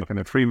economically, kind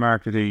of free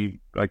markety,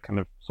 like kind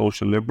of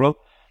social liberal.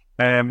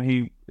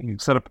 He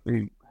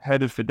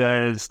headed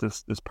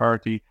Fidesz, this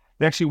party.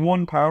 They actually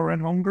won power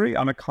in Hungary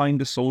on a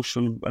kind of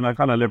social and a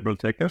kind of liberal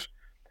ticket.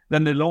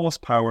 Then they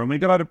lost power, and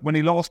when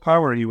he lost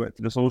power, he went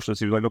to the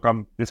socialists. He was like,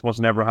 "Look, this must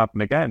never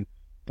happen again.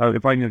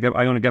 If I want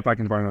to get back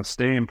into power, I'm going to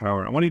stay in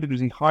power." And what he did was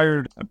he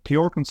hired a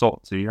PR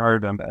consultancy. He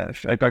hired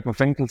a guy called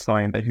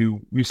Finkelstein, who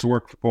used to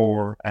work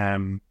for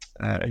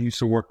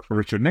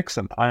Richard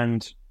Nixon.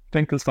 And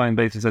Finkelstein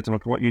basically said to him,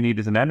 "Look, what you need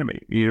is an enemy."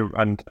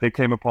 And they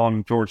came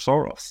upon George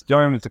Soros. The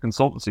irony is the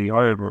consultancy he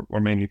hired were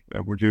mainly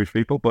Jewish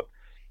people,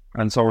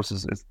 and Soros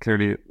is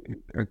clearly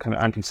a kind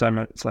of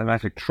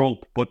anti-Semitic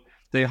trope, but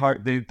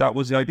that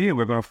was the idea.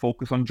 We're going to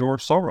focus on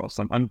George Soros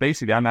and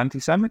basically on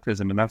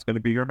anti-Semitism, and that's going to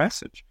be your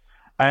message.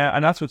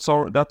 And that's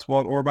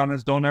what Orban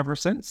has done ever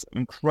since,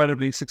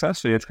 incredibly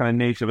successfully. It's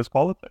kind of nativist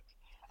politics.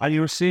 And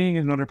you're seeing it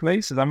in other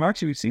places.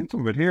 We've seen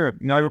some of it here.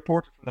 I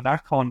reported from the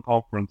NatCon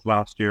conference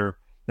last year,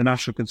 the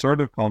National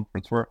Conservative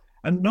Conference, where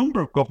a number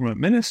of government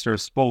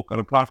ministers spoke on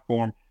a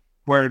platform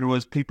where there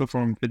was people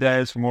from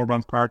Fidesz, from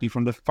Orban's party,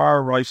 from the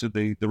far right of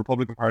the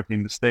Republican Party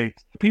in the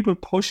States, people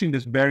pushing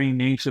this very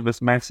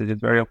nativist message, this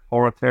very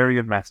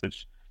authoritarian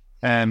message.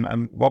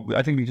 And what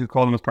I think we should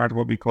call them as part of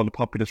what we call the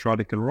populist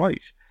radical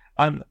right.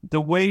 And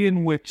the way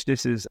in which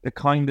this is a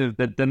kind of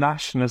the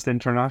nationalist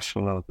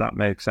international, if that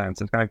makes sense,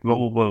 it's kind of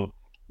global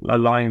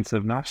alliance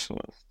of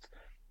nationalists.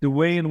 The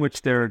way in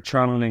which they're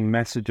channeling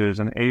messages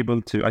and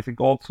able to, I think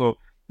also,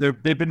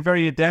 they've been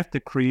very adept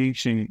at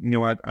creating,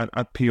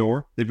 at PR.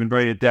 They've been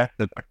very adept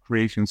at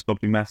creating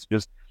sculpting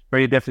messages,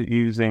 very adept at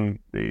using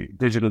the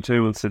digital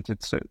tools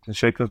to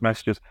shape those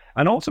messages,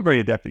 and also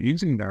very adept at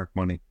using dark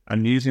money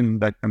and using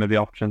that kind of the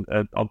option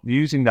of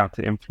using that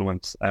to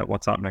influence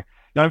what's happening.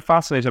 Now, I'm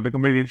fascinated. I've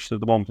become really interested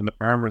at the moment in the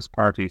Farmers'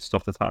 Party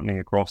stuff that's happening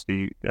across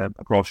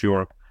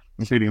Europe,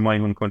 including my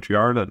own country,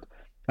 Ireland.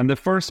 And the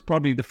first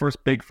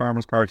big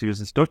Farmers' Party was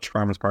this Dutch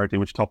Farmers' Party,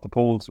 which topped the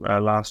polls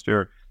last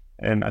year.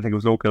 And I think it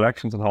was local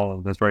elections in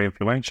Holland. That's very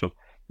influential.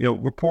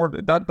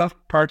 Report that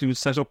party was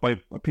set up by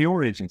a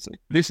PR agency.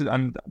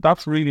 And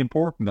that's really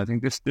important. I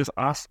think this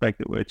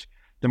aspect at which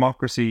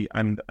democracy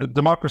and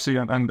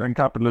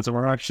capitalism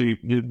are actually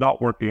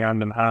not working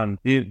hand in hand.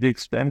 The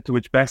extent to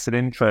which vested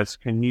interests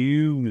can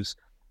use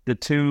the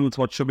tools,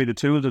 what should be the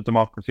tools of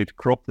democracy, to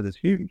corrupt it is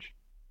huge.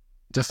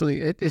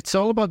 Definitely. It's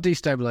all about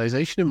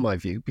destabilization in my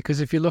view, because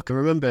if you look, I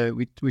remember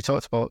we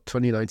talked about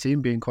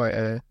 2019 being quite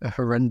a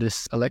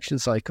horrendous election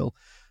cycle.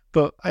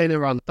 But in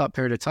around that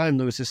period of time,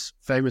 there was this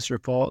famous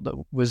report that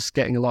was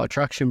getting a lot of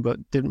traction, but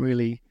didn't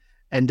really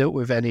end up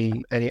with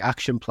any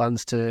action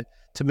plans to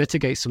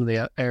mitigate some of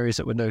the areas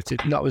that were noted.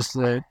 And that was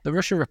the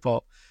Russian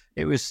report.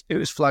 It was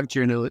flagged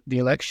during the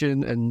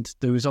election, and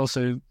there was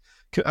also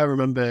I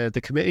remember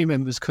the committee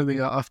members coming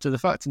out after the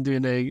fact and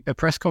doing a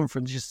press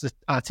conference just to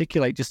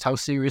articulate just how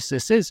serious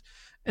this is.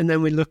 And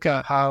then we look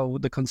at how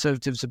the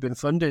Conservatives have been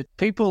funded.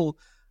 People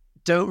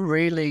don't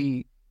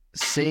really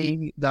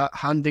see that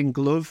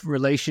hand-in-glove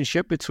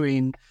relationship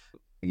between,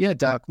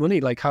 dark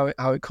money, like how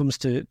it comes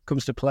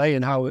to play,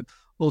 and how it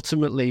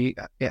ultimately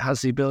it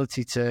has the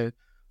ability to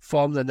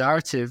form the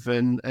narrative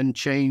and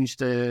change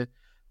the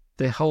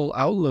whole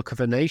outlook of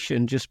a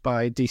nation just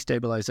by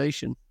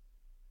destabilization.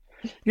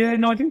 Yeah,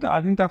 no, I think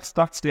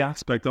that's the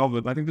aspect of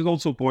it. I think there's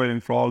also a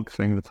boiling frog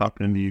thing that's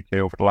happened in the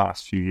UK over the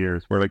last few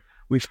years, where like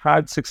we've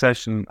had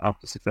succession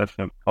after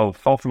succession of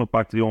often look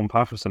back to the Owen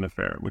Paterson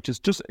affair, which is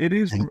just it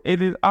is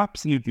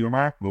absolutely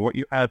remarkable. What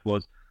you had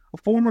was a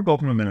former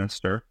government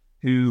minister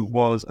who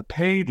was a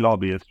paid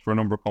lobbyist for a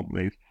number of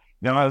companies.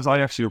 Now, as I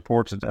actually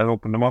reported at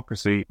Open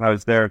Democracy, I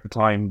was there at the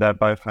time, that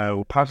about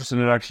how Paterson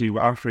had actually,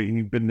 after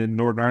he'd been the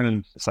Northern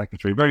Ireland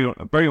secretary,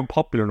 very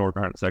unpopular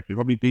Northern Ireland secretary,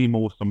 probably the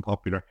most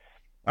unpopular.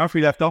 After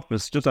he left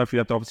office,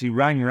 he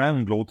rang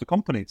around loads of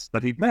companies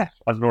that he'd met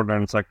as Northern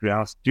Ireland secretary,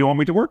 asked, "Do you want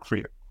me to work for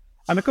you?"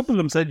 And a couple of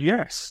them said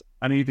yes.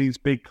 And he had these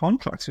big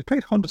contracts. He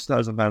paid hundreds of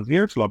thousands of pounds a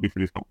year to lobby for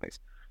these companies.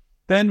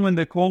 Then when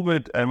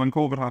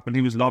COVID happened,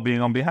 he was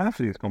lobbying on behalf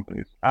of these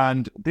companies.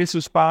 And this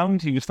was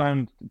found. He was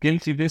found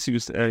guilty of this. He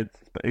was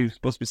supposed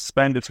to be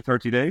suspended for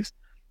 30 days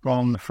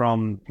from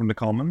the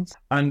Commons.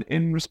 And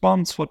in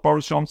response, what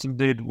Boris Johnson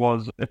did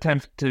was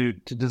attempt to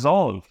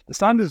dissolve the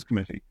Standards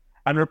Committee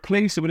and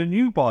replace it with a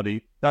new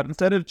body that,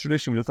 instead of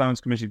traditionally the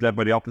Standards Committee led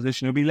by the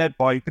opposition, it would be led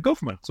by the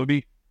government. So it would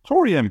be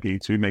Tory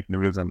MPs who would be making the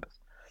rules on this.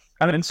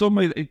 And in some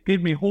ways, it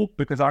gave me hope,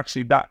 because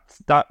actually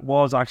that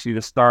was actually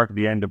the start of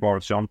the end of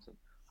Boris Johnson.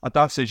 At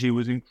that stage, he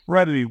was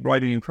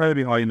riding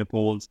incredibly high in the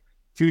polls,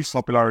 huge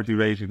popularity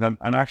ratings,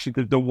 and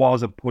actually there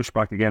was a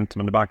pushback against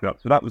him on the back of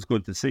that. So that was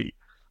good to see.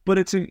 But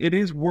it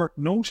is worth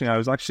noting. I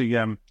was actually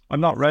I've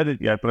not read it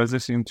yet, but I was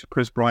listening to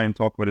Chris Bryan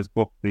talk about his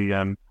book.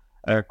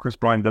 Chris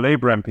Bryan, the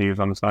Labour MP, was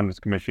on the Standards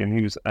Committee, and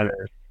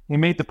he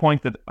made the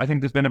point that I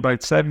think there's been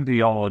about 70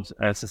 odd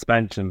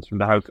suspensions from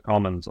the House of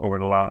Commons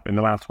in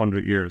the last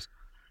 100 years.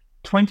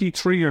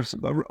 23 or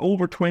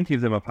over 20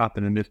 of them have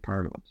happened in this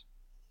Parliament,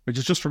 which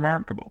is just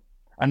remarkable.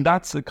 And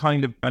that's the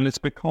kind of, and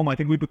I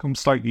think we've become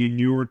slightly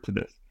inured to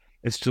this.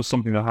 It's just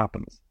something that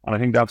happens. And I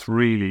think that's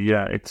really,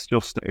 it's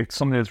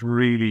something that's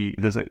really,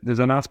 there's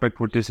an aspect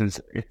where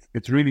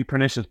it's really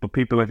pernicious, but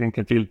people, I think,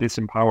 can feel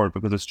disempowered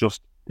because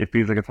it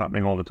feels like it's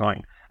happening all the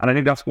time. And I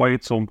think that's why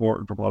it's so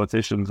important for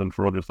politicians and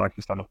for others to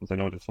actually stand up and say,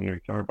 no, there's something we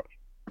care about.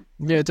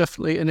 Yeah,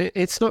 definitely. And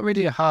it's not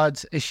really a hard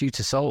issue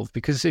to solve,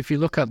 because if you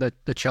look at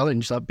the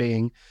challenge, that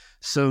being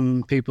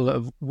some people that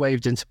have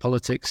waved into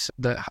politics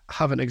that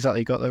haven't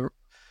exactly got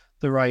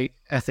the right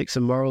ethics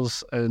and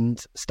morals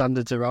and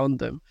standards around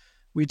them,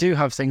 we do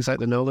have things like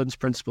the Nolan's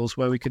principles,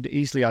 where we could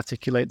easily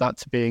articulate that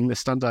to being the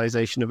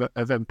standardization of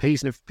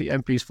MPs. And if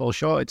MPs fall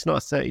short, it's not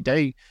a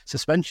 30-day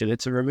suspension,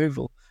 it's a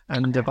removal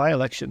and a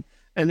by-election.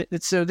 And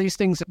so these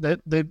things,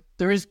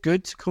 there is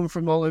good to come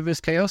from all of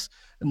this chaos,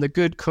 and the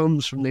good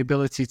comes from the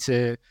ability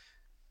to,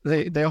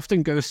 they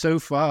often go so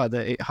far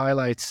that it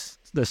highlights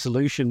the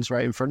solutions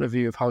right in front of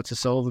you of how to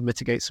solve and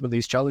mitigate some of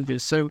these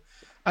challenges. So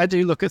I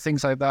do look at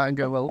things like that and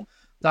go, well,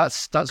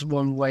 that's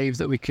one wave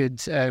that we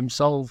could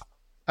solve.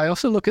 I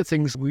also look at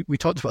things, we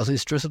talked about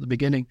Liz Truss at the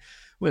beginning,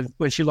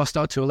 when she lost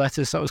out to a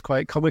lettuce. That was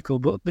quite comical,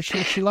 but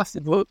she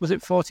lasted, what was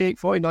it, 48,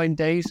 49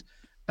 days?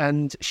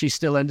 And she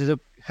still ended up,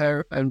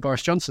 her and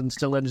Boris Johnson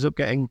still ended up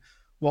getting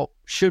what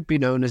should be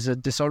known as a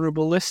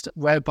dishonourable list,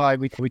 whereby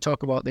we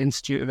talk about the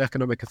Institute of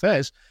Economic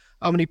Affairs.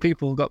 How many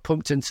people got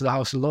pumped into the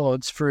House of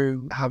Lords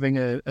through having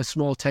a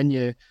small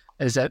tenure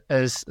as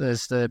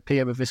the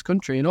PM of this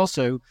country, and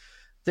also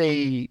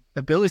the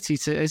ability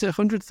to, is it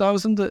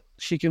 100,000 that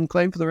she can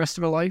claim for the rest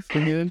of her life?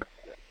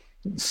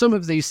 Some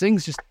of these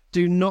things just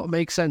do not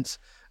make sense.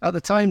 At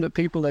the time that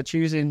people are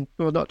choosing,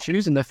 or not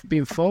choosing, they're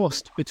being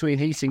forced between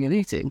heating and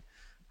eating.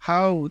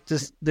 How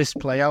does this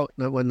play out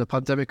when the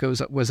pandemic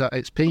was at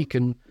its peak,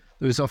 and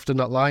there was often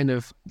that line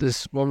of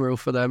there's one rule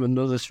for them and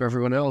others for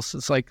everyone else?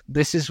 It's like,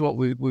 this is what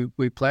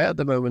we play at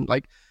the moment.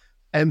 Like,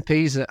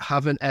 MPs that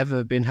haven't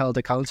ever been held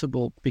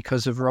accountable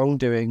because of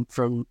wrongdoing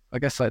from, I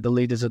guess, like the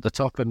leaders at the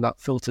top, and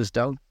that filters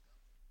down.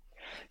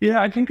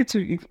 Yeah, I think that's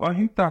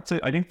it.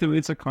 I think there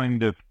is a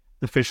kind of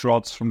the fish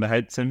rods from the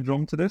head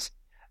syndrome to this.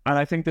 And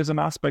I think there's an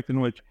aspect in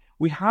which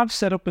we have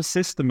set up a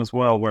system as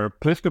well where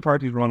political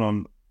parties run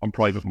on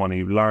private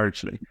money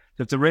largely.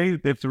 They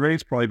have to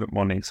raise private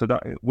money, so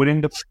that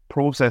within the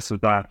process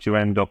of that, you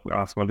end up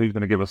asking, well, who's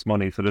going to give us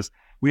money? So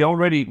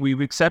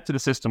we've accepted a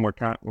system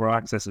where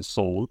access is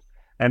sold.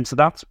 And so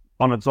that's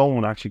on its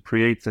own actually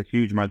creates a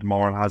huge amount of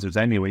moral hazards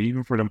anyway.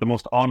 Even for the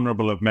most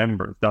honourable of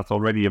members, that's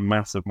already a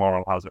massive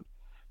moral hazard.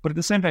 But at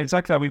the same time,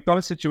 exactly, we've got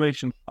a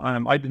situation.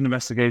 I did an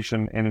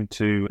investigation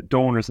into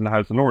donors in the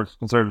House of Lords,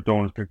 Conservative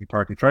donors, particularly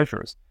party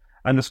treasurers,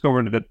 and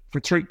discovered that for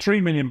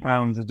 £3 million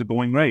is the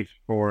going rate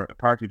for a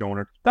party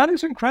donor. That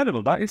is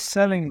incredible. That is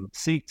selling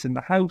seats in the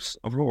House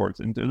of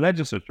Lords, in the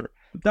legislature.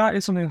 That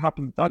is something that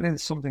happens. That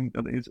is something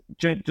that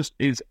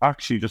is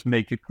actually just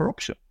naked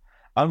corruption.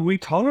 And we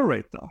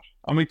tolerate that.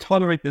 And we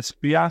tolerate this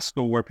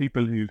fiasco where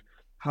people who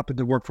happen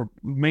to work for,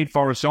 made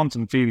Boris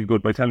Johnson feel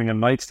good by telling him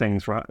nice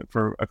things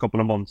for a couple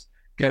of months,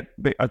 get,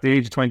 at the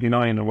age of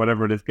 29 or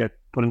whatever it is, get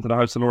put into the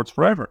House of Lords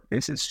forever.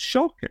 This is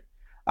shocking.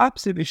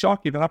 Absolutely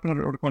shocking. If it happened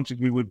in other countries,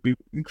 we would be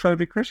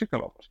incredibly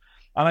critical of it.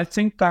 And I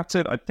think that's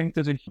it. I think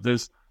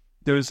there's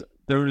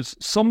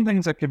some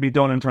things that can be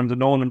done in terms of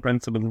Nolan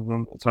principles,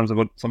 in terms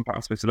of some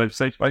aspects of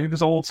legislation. But I think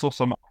there's also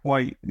some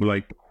quite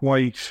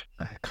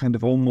kind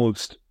of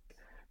almost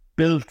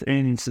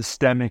built-in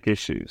systemic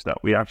issues that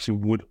we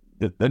actually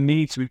that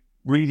need to be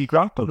really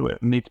grappled with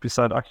and need to be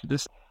said, actually,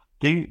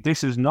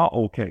 this is not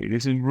okay.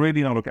 This is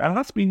really not okay. And it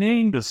has to be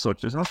named as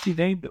such. It has to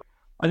be named.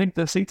 I think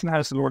the seats in the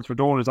House of Lords for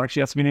Donors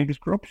actually has to be named as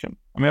corruption.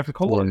 And we have to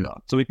call it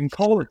that. So we can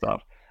call it that.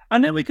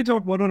 And then we can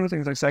talk about other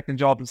things like second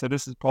jobs and say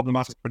this is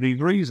problematic for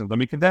these reasons. And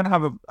we can then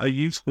have a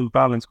useful,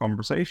 balanced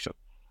conversation.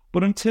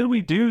 But until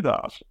we do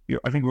that,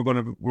 I think we're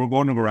going to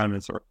go around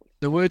in circles.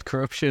 The word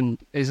corruption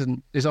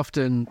is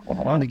often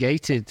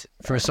negated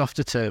for a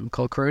softer term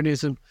called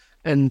cronyism,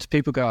 and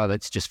people go, "Oh,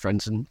 that's just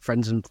friends and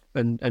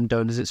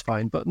donors. It's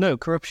fine." But no,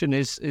 corruption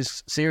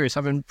is serious.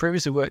 Having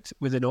previously worked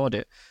within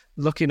audit,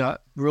 looking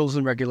at rules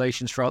and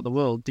regulations throughout the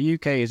world, the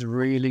UK is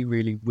really,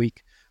 really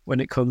weak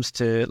when it comes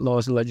to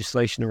laws and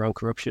legislation around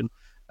corruption.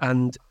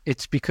 And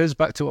it's because,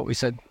 back to what we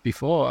said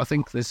before, I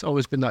think there's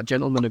always been that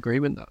gentleman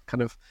agreement, that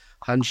kind of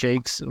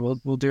handshakes, and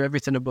we'll do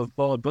everything above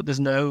board, but there's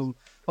no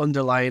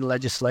underlying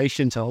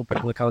legislation to hold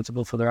people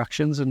accountable for their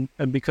actions. And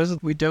because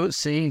we don't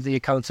see the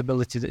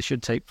accountability that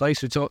should take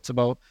place, we talked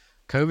about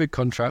COVID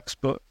contracts,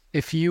 but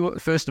if you,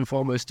 first and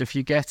foremost, if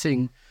you're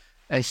getting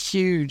a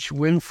huge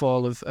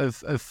windfall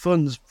of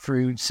funds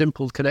through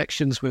simple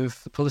connections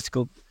with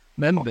political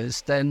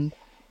members, then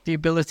the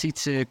ability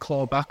to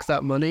claw back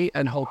that money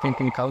and hold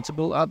people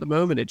accountable, at the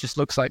moment, it just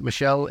looks like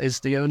Michelle is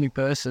the only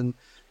person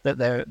that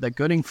they're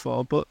gunning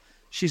for, but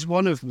she's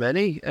one of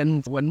many.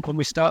 And when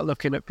we start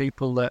looking at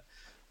people that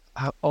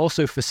have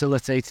also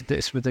facilitated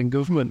this within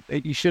government,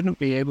 you shouldn't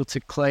be able to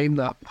claim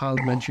that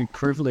parliamentary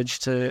privilege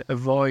to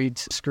avoid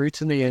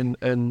scrutiny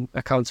and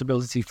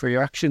accountability for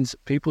your actions.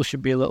 People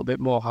should be a little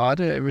bit more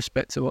harder in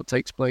respect to what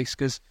takes place,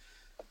 because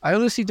I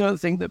honestly don't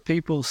think that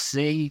people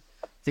see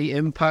the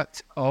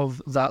impact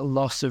of that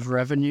loss of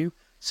revenue.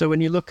 So when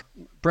you look,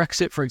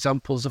 Brexit, for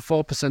example, is a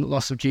 4%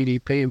 loss of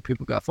GDP, and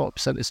people go,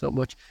 4%, it's not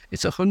much.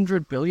 It's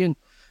 100 billion.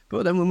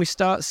 But then when we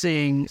start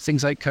seeing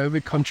things like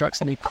COVID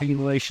contracts and the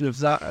accumulation of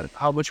that, and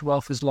how much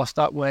wealth is lost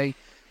that way,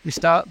 we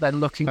start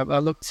then looking at, I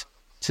looked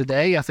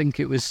today, I think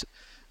it was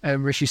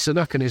Rishi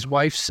Sunak and his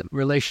wife's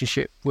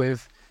relationship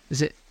with,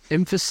 is it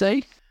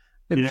Infosay?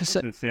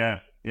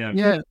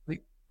 Yeah.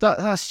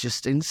 That's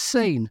just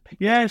insane.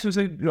 Yeah, so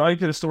I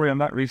did a story on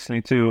that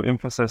recently too.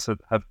 Infosys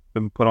have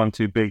been put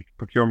onto big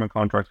procurement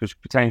contracts,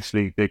 which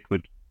potentially they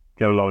could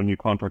get a lot of new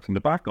contracts in the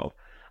back of.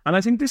 And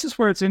I think this is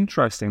where it's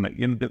interesting, that,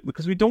 you know,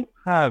 because we don't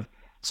have.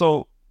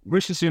 So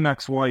Rishi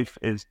Sunak's wife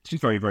she's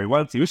very, very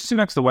wealthy. Rishi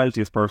Sunak's the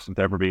wealthiest person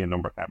to ever be in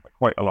Number 10 by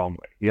quite a long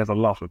way. He has a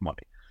lot of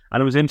money.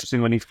 And it was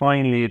interesting when he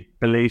finally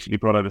belatedly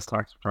brought out his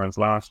tax returns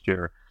last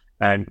year,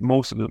 and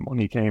most of the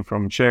money came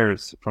from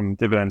shares, from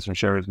dividends from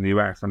shares in the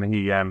US, and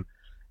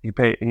he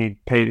paid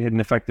an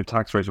effective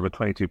tax rate of about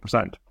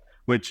 22%,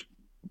 which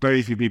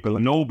very few people,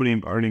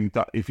 nobody earning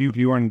that. If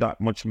you earn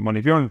that much money,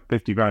 if you earn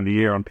 50 grand a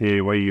year on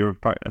PAYE, your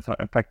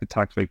effective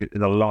tax rate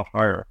is a lot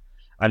higher.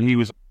 And he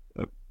was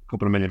a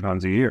couple of £1 million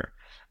a year.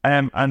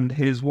 And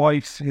his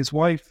wife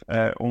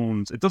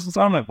owns, it doesn't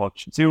sound like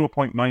much,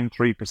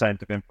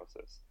 0.93% of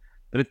Infosys.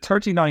 But it's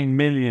 39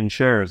 million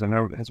shares,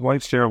 and his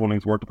wife's shareholding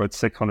is worth about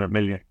 600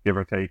 million, give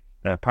or take,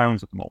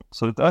 pounds at the moment.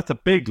 So that's a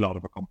big lot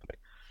of a company.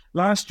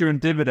 Last year in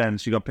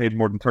dividends, she got paid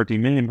more than £30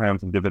 million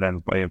in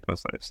dividends by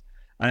Infosys.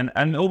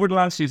 And over the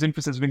last years,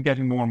 Infosys has been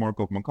getting more and more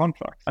government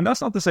contracts. And that's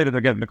not to say that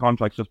they're getting the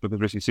contracts just because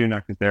Rishi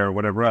Sunak is there or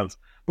whatever else.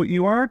 But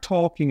you are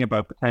talking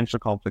about potential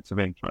conflicts of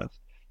interest.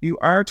 You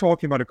are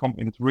talking about a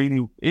company that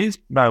really is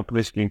now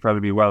politically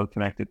incredibly well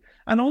connected.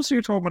 And also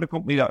you're talking about a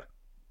company that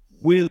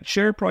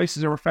share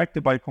prices are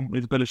affected by a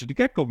company's ability to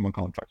get government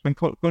contracts. When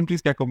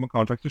countries get government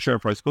contracts, the share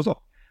price goes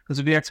up because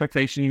of the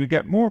expectation you would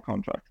get more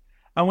contracts.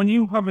 And when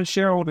you have a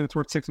shareholder that's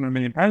worth £600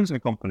 million in a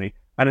company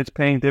and it's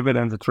paying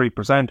dividends at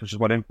 3%, which is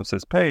what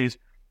Infosys pays,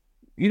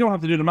 you don't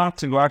have to do the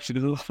maths and go, actually,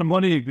 there's a lot of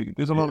money,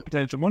 there's a lot of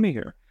potential money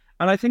here.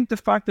 And I think the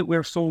fact that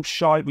we're so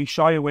we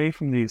shy away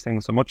from these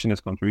things so much in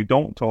this country, we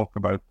don't talk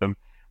about them.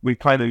 We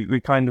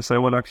kind of say,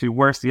 well, actually,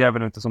 where's the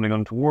evidence that something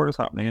untoward is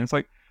happening? And it's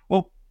like,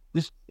 well,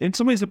 in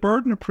some ways, the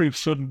burden of proof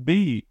shouldn't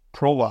be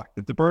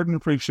proactive. The burden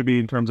of proof should be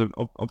in terms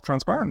of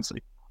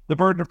transparency. The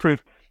burden of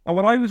proof. And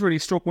what I was really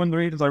struck, one of the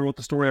reasons I wrote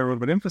the story I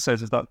wrote about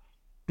Infosys, is that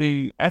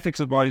the ethics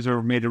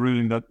advisor made a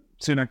ruling that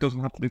Sunak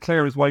doesn't have to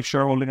declare his wife's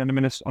shareholding on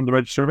the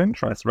Register of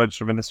Interest,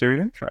 Register of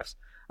Ministerial Interest.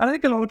 And I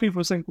think a lot of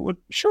people are saying, well,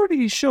 surely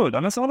he should.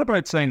 And it's not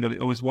about saying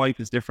that his wife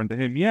is different to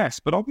him. Yes,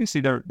 but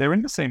obviously they're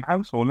in the same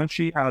household, and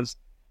she's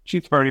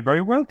very,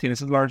 very wealthy, and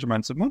this is large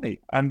amounts of money.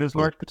 And there's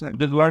large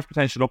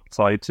potential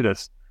upside to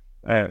this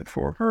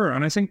for her.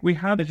 And I think we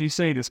had, as you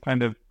say, this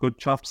kind of good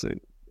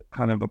chopstick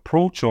kind of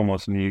approach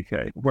almost in the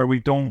UK, where we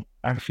don't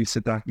actually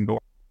sit back and go,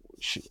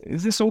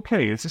 is this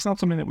okay? Is this not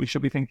something that we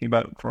should be thinking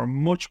about for a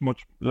much more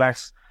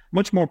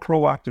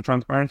proactive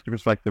transparency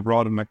perspective,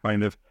 rather than that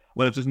kind of,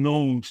 well, if there's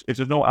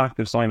no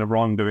active sign of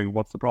wrongdoing,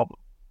 what's the problem?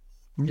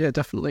 Yeah,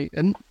 definitely.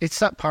 And it's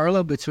that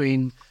parallel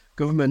between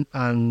government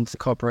and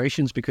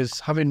corporations, because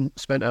having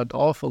spent an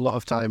awful lot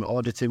of time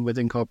auditing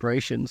within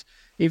corporations,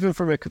 even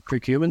from a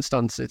procurement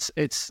stance,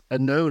 it's a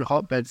known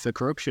hotbed for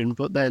corruption,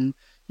 but then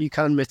you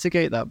can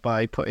mitigate that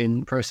by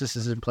putting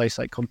processes in place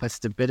like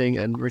competitive bidding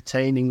and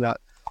retaining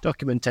that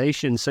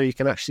documentation so you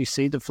can actually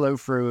see the flow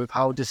through of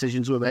how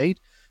decisions were made.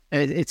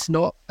 It's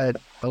not a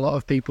lot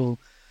of people,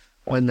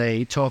 when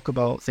they talk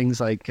about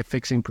things like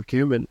fixing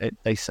procurement,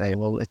 they say,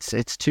 well,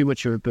 it's too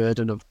much of a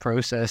burden of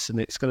process and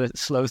it's going to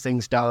slow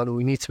things down and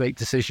we need to make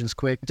decisions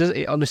quick.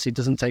 It honestly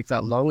doesn't take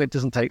that long. It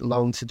doesn't take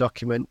long to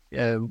document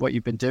what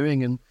you've been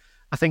doing. And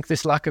I think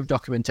this lack of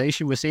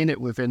documentation, we're seeing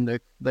it within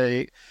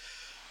the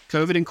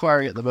COVID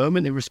inquiry at the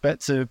moment in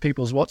respect to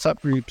people's WhatsApp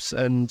groups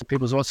and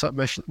people's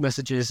WhatsApp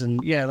messages.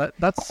 And yeah,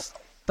 that's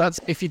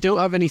if you don't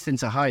have anything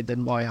to hide,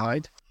 then why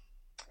hide?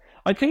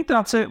 I think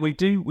that's it.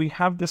 We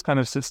have this kind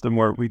of system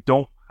where we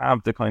don't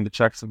have the kind of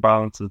checks and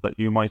balances that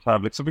you might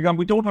have. Like, so for example,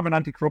 we don't have an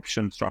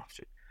anti-corruption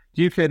strategy.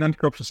 The UK had an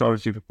anti-corruption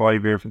strategy for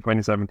 5 years, from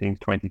 2017 to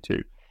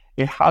 22.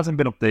 It hasn't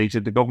been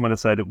updated. The government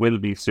has said it will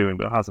be soon,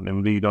 but it hasn't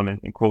been redone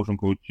in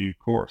quote-unquote due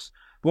course.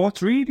 But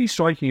what's really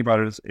striking about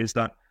it is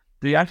that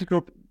the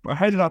anti-corruption,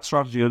 ahead of that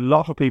strategy, a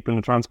lot of people in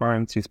the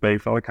transparency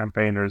space, a lot of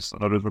campaigners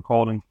and others were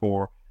calling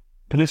for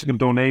political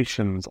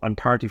donations and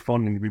party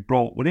funding to be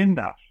brought within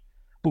that.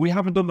 But we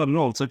haven't done that at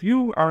all. So if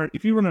you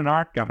run an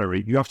art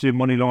gallery, you have to do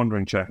money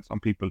laundering checks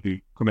on people who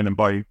come in and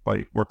buy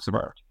works of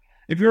art.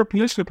 If you're a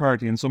political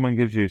party and someone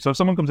gives you, so if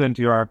someone comes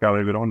into your art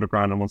gallery with 100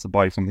 grand and wants to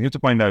buy something, you have to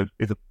find out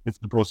if it's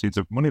the proceeds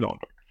of money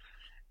laundering.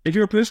 If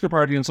you're a political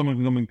party and someone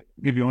can come and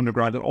give you 100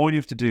 grand, then all you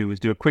have to do is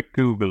do a quick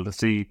Google to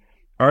see,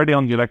 are they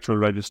on the electoral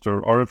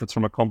register, or if it's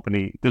from a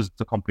company, does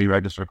the company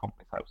register a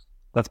company's house?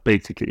 That's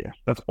basically it.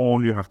 That's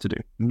all you have to do.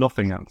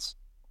 Nothing else.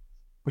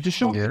 Which is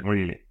shocking,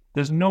 really.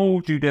 There's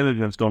no due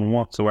diligence done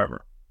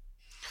whatsoever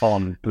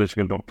on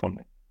political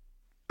funding.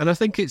 And I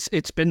think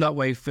it's been that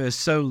way for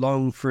so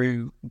long,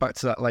 through back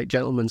to that like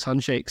gentleman's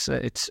handshakes.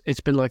 It's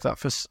been like that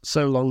for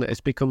so long that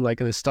it's become like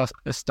an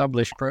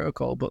established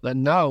protocol. But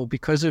then now,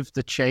 because of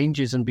the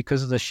changes and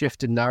because of the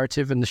shift in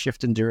narrative and the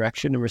shift in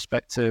direction in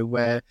respect to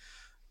where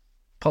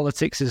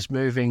politics is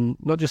moving,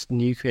 not just in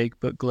the UK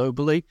but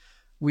globally,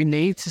 we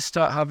need to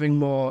start having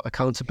more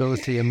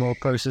accountability and more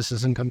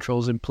processes and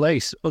controls in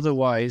place.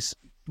 Otherwise,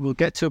 we'll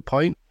get to a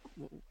point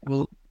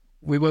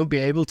we won't be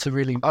able to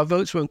really, our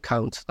votes won't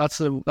count. That's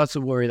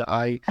the worry that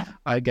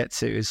I get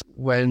to, is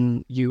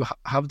when you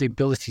have the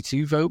ability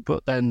to vote,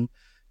 but then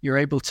you're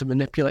able to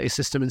manipulate a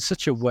system in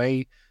such a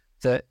way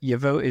that your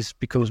vote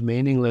becomes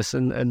meaningless,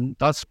 and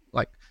that's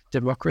like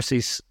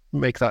democracies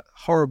make that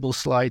horrible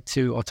slide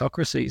to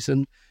autocracies,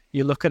 and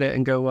you look at it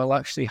and go, well,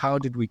 actually, how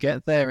did we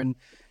get there? And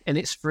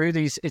it's through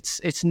these.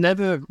 It's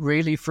never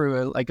really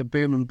through a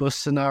boom and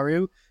bust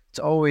scenario. It's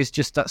always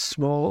just that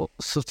small,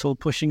 subtle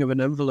pushing of an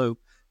envelope,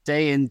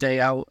 day in, day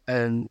out,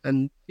 and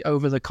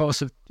over the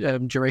course of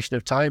duration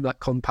of time, that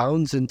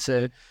compounds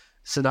into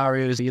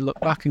scenarios. You look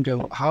back and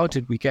go, how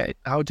did we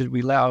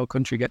let our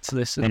country get to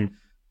this? And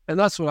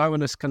that's what I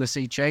want to kind of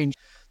see change.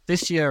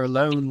 This year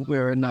alone,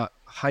 we're in that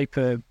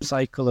hyper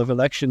cycle of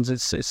elections.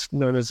 It's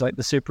known as like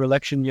the super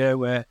election year,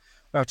 where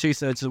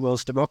 2/3 of the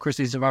world's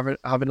democracies are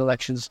having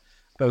elections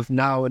both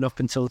now and up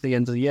until the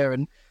end of the year.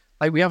 And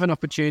like, we have an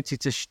opportunity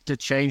to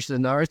change the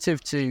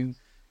narrative, to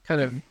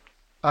kind of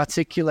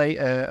articulate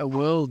a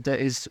world that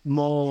is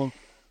more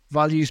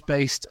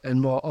values-based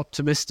and more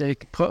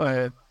optimistic, put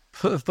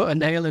a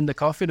nail in the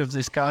coffin of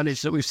this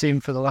carnage that we've seen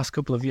for the last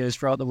couple of years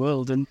throughout the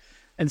world, and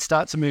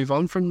start to move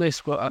on from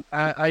this. But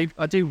I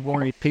do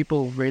worry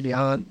people really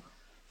aren't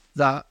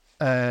that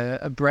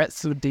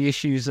breadth of the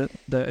issues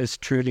that is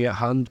truly at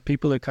hand.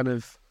 People are kind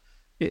of,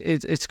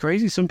 it's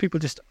crazy. Some people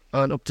just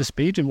aren't up to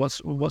speed in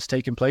what's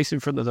taking place in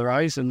front of their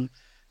eyes, and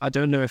I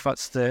don't know if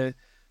that's the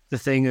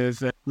thing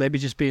of maybe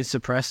just being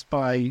suppressed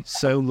by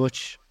so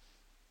much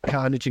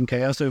carnage and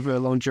chaos over a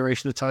long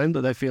duration of time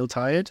that they feel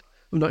tired.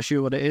 I'm not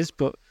sure what it is,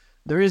 but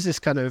there is this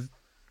kind of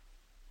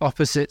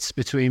opposites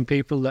between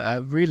people that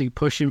are really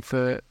pushing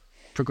for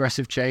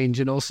progressive change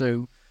and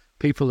also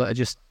people that are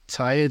just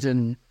tired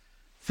and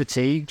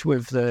fatigued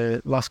with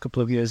the last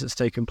couple of years that's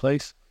taken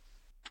place.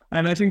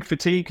 And I think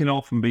fatigue can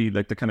often be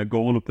like the kind of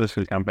goal of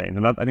political campaign.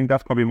 And I think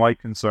that's probably my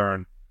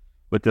concern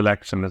with the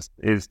election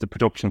is the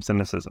production of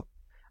cynicism.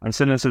 And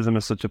cynicism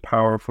is such a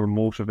powerful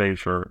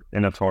motivator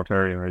in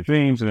authoritarian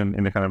regimes and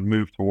in the kind of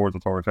move towards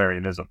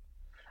authoritarianism.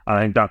 And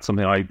I think that's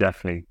something I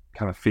definitely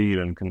kind of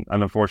feel and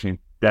unfortunately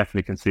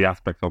definitely can see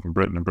aspects of in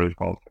Britain and British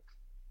politics.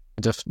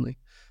 Definitely.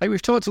 Like,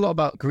 we've talked a lot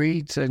about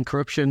greed and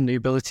corruption, the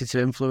ability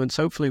to influence.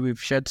 Hopefully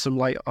we've shed some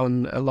light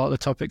on a lot of the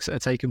topics that are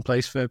taking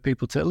place for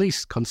people to at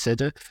least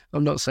consider.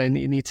 I'm not saying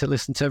that you need to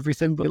listen to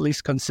everything, but at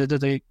least consider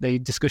the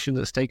discussion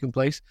that's taken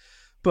place.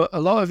 But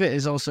a lot of it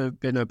has also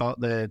been about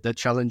the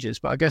challenges.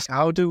 But I guess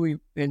how do we,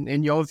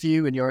 in your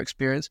view, in your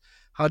experience,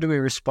 how do we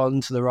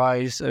respond to the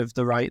rise of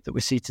the right that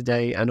we see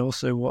today? And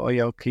also, what are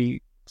your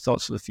key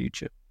thoughts for the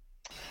future?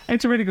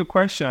 It's a really good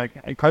question.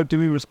 How do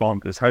we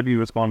respond to this? How do you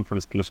respond for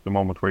this political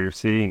moment where you're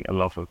seeing a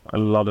lot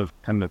of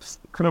kind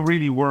of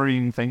really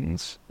worrying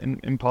things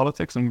in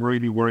politics and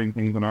really worrying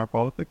things in our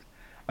politics?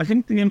 I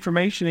think the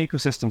information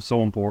ecosystem is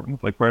so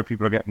important, like where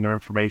people are getting their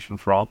information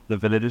from, the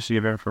validity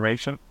of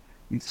information.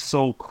 It's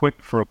so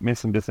quick for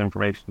mis and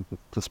disinformation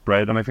to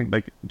spread. And I think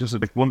just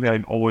one thing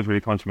I'm always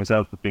really conscious of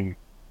myself is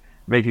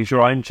making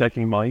sure I'm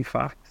checking my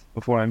facts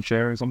before I'm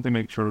sharing something.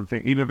 Make sure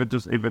even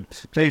if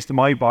it plays to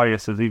my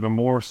biases, even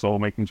more so,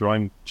 making sure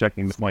I'm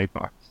checking my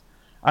facts.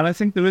 And I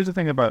think there is a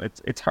thing about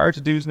it. It's hard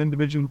to do as an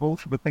individual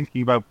voter, but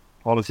thinking about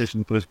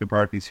politicians, political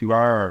parties who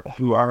are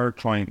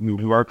trying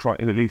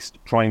at least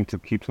trying to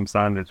keep some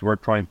standards. We're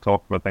trying to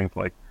talk about things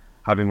like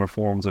having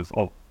reforms of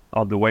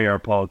the way our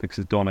politics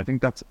is done. I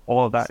think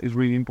all of that is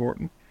really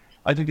important.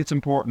 I think it's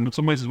important in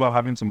some ways as well,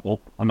 having some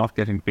up and not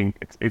getting think.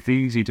 It's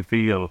easy to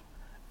feel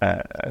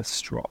a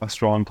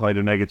strong tide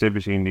of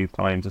negativity in these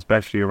times,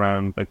 especially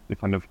around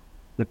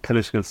the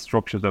political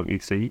structures that we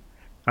see.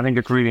 I think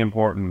it's really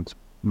important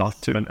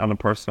not to, on a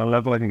personal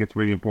level, I think it's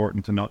really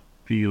important to not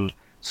feel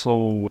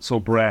so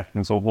bereft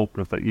and so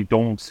hopeless that you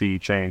don't see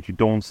change, you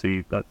don't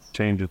see that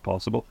change is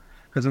possible.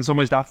 Because in some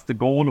ways that's the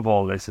goal of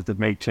all this, is to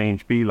make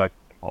change be like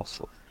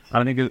possible.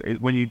 And I think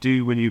when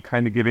you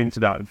kind of give into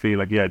that and feel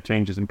like, yeah,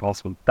 change is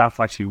impossible, that's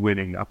actually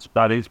winning.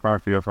 That is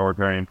part of your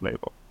authoritarian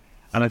playbook.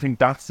 And I think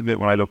that's the bit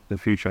when I look at the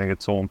future, I think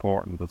it's so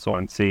important. It's so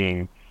in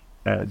seeing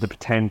the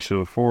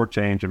potential for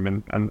change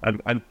and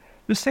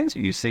the sense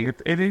that you see,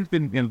 it has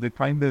been,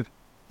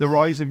 the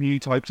rise of new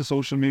types of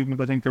social movement,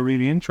 I think, are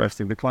really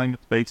interesting. The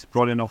climate space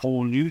brought in a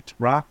whole new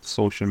raft of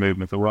social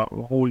movement, a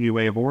whole new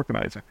way of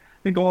organising.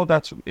 I think all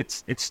that's,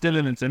 it's still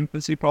in its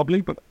infancy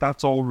probably, but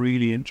that's all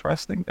really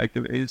interesting. Like,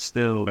 it is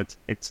still,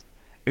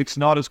 it's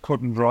not as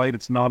cut and dried,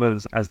 it's not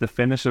as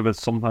definitive as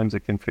sometimes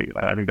it can feel.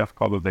 I think that's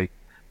probably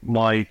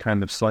my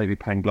kind of slightly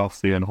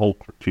Panglossy and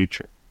hope for the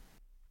future.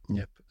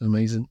 Yep,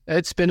 amazing.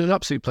 It's been an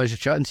absolute pleasure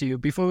chatting to you.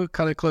 Before we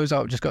kind of close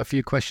out, I've just got a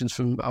few questions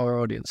from our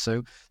audience.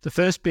 So the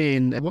first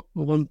being,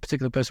 one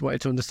particular person wanted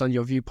to understand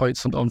your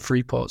viewpoints on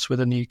free ports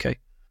within the UK.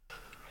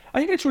 I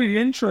think it's really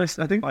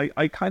interesting. I think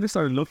I kind of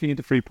started looking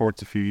into free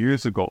ports a few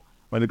years ago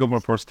when the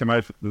government first came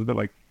out. It was a bit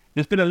like,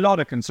 there's been a lot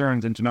of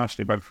concerns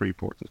internationally about free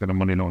ports. There's kind of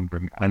money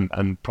laundering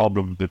and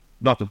problems with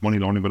not just money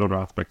laundering, but other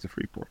aspects of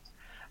free ports.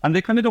 And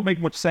they kind of don't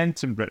make much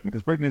sense in Britain,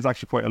 because Britain is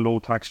actually quite a low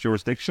tax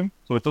jurisdiction.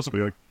 So it doesn't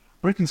really, like,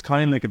 Britain's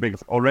kind of like a big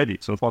already.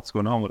 So what's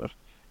going on with it?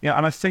 Yeah,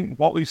 and I think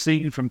what we've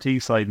seen from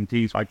Teesside and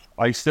Teesside,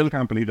 I still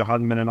can't believe there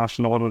hasn't been a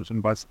National Audit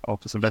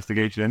Office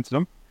investigation into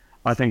them.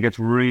 I think it's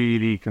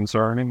really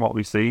concerning what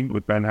we've seen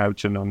with Ben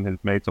Houchin and his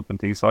mates up in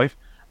Teesside.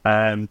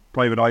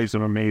 Private Eye's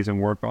done amazing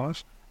work on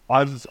it.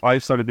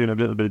 I've started doing a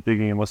little bit of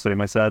digging, I must say,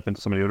 myself into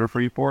some of the other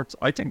free ports.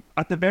 I think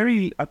at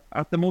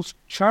the most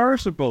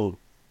charitable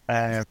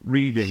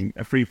reading,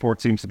 a free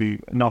port seems to be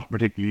not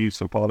particularly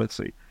useful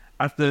policy.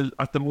 At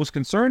the most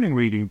concerning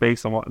reading,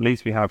 based on what at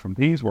least we have from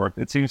T's work,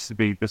 there seems to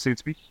be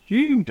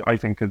huge, I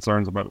think,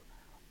 concerns about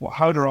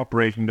how they're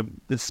operating,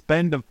 the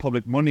spend of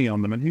public money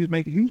on them, and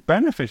who's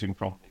benefiting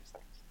from these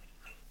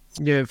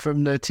things. Yeah,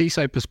 from the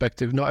Teesside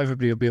perspective, not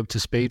everybody will be able to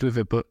speed with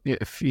it, but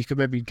if you could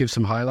maybe give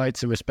some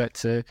highlights in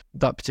respect to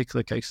that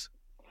particular case.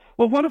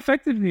 Well, what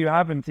effectively you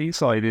have in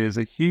Teesside is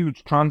a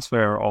huge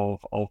transfer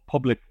of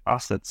public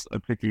assets,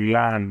 particularly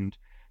land,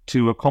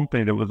 to a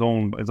company that is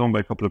owned by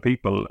a couple of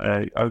people.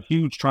 A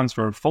huge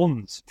transfer of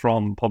funds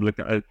from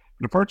the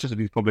purchase of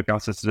these public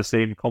assets to the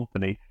same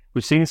company,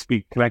 which seems to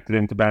be collected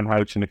into Ben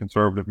Houchin, the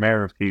Conservative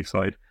Mayor of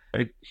Teesside.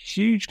 A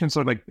huge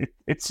concern. Like,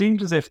 it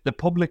seems as if the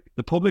public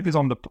is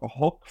on the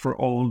hook for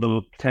all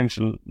the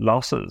potential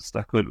losses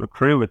that could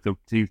accrue at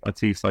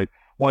Teesside,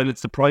 while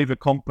it's the private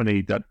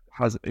company that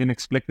has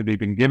inexplicably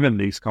been given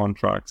these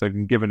contracts and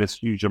been given this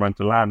huge amount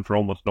of land for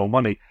almost no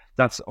money.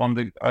 That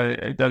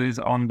is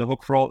on the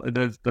hook for all,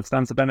 that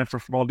stands to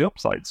benefit from all the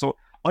upside. So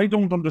I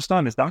don't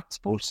understand. Is that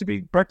supposed to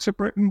be Brexit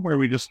Britain, where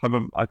we just have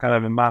a kind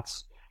of a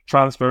mass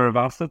transfer of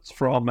assets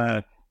from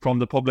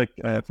the public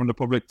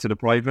to the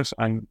private,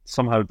 and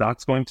somehow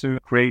that's going to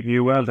create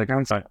new wealth?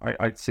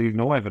 I see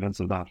no evidence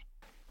of that.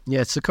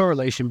 Yeah, it's a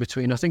correlation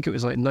between, I think it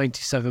was like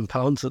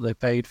 £97 that they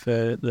paid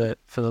for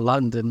the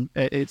land, and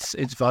it's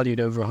valued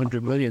over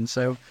 100 million.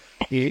 So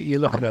you're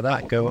looking at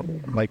that, go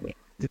like,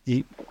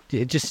 you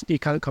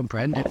can't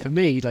comprehend it. For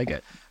me,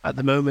 like at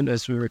the moment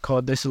as we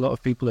record this, a lot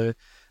of people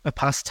are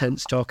past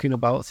tense talking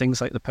about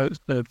things like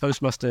the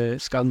Postmaster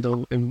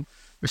scandal in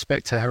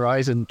respect to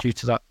Horizon, due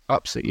to that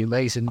absolutely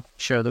amazing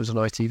show that was on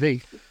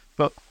ITV.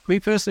 But me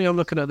personally, I'm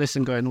looking at this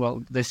and going,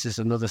 well, this is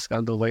another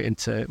scandal waiting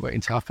to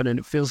happen, and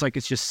it feels like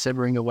it's just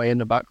simmering away in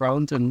the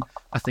background. And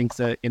I think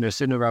that,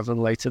 sooner rather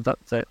than later,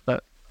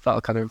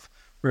 that'll kind of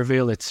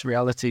reveal its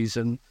realities.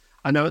 And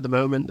I know at the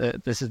moment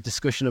that there's a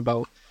discussion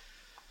about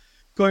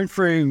going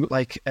through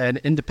like an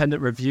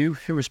independent review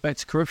in respect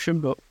to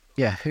corruption, but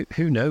Yeah,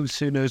 who knows?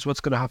 Who knows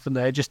what's going to happen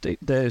there? Just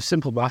the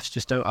simple maths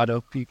just don't add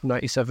up.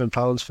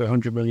 £97 for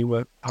 £100 million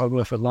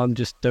worth of land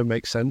just don't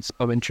make sense.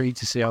 I'm intrigued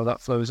to see how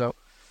that flows out.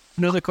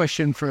 Another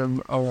question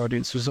from our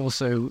audience was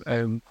also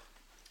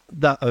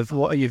that of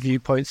what are your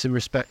viewpoints in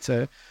respect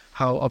to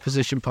how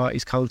opposition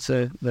parties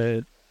counter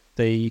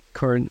the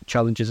current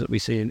challenges that we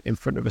see in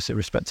front of us in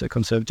respect to the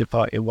Conservative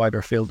Party and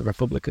wider field of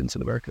Republicans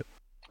in America?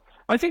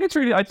 I think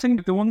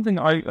the one thing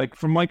I like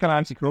from my kind of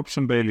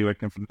anti-corruption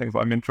bailiwick and from the things that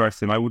I'm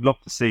interested in, I would love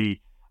to see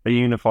a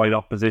unified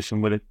opposition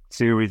with a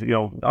series,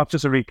 not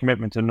just a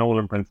recommitment to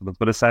Nolan principles,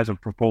 but a set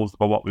of proposals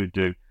about what we would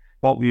do.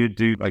 What we would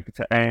do, like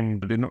to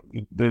end,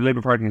 the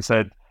Labour Party has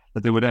said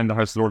that they would end the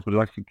House of Lords, but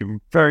they've actually given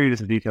very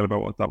little detail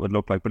about what that would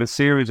look like. But a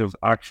series of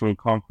actual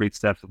concrete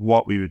steps of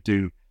what we would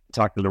do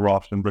tackle the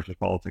rot in British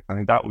politics. I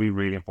think that would be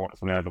really important.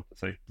 Something I'd love to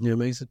see. Yeah,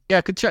 amazing. Yeah,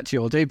 I could chat to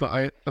you all day, but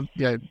I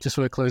just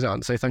want to close out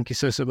and say thank you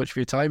so much for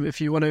your time. If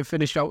you want to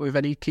finish out with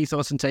any key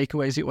thoughts and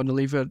takeaways you want to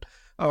leave with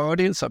our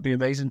audience, that'd be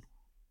amazing.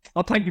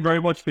 Oh, thank you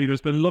very much, Peter.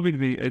 It's been lovely to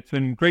be. It's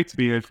been great to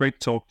be here. It's great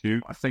to talk to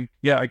you. I think,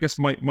 I guess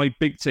my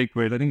big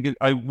takeaway, I think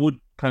I would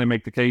kind of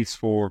make the case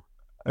for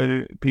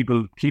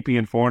people keeping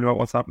informed about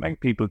what's happening,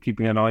 people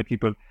keeping an eye,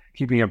 people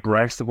keeping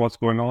abreast of what's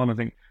going on. I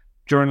think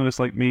journalists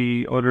like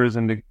me, others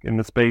in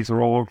the space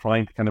are all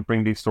trying to kind of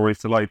bring these stories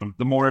to life. And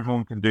the more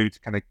everyone can do to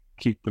kind of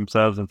keep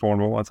themselves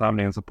informed about what's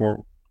happening and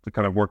support the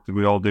kind of work that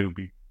we all do,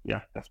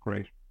 that's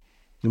great.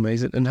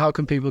 Amazing. And how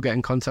can people get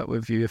in contact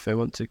with you if they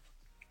want to?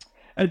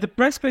 The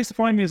best place to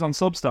find me is on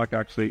Substack,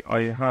 actually.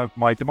 I have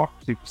my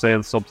Democracy for Sale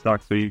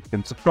Substack, so you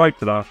can subscribe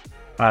to that.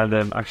 And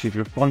actually, if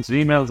you respond to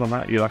emails on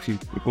that, you'll actually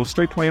go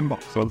straight to my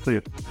inbox, so I'll see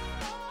it.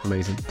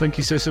 Amazing. Thank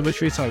you so much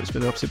for your time. It's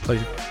been an absolute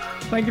pleasure.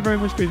 Thank you very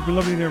much, Peter. It's been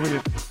lovely to hear with you.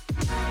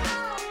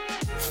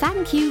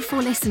 Thank you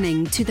for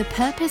listening to the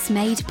Purpose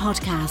Made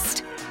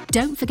podcast.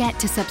 Don't forget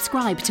to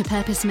subscribe to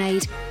Purpose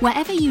Made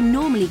wherever you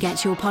normally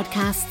get your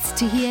podcasts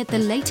to hear the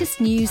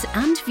latest news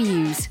and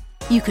views.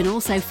 You can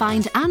also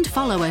find and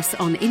follow us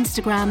on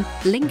Instagram,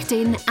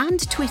 LinkedIn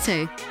and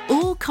Twitter,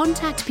 or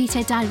contact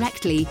Peter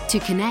directly to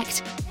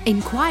connect,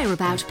 inquire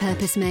about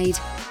Purpose Made,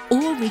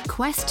 or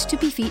request to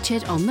be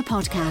featured on the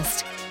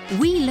podcast.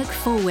 We look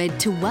forward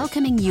to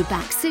welcoming you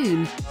back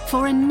soon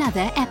for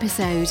another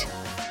episode.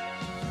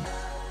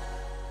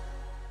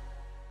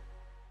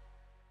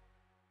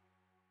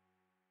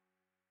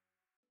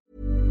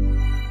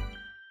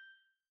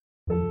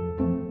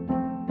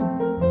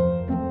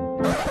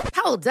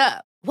 Hold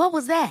up. What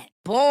was that?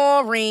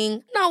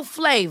 Boring. No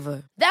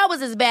flavor. That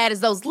was as bad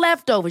as those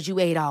leftovers you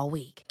ate all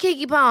week.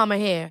 Keke Palmer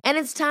here, and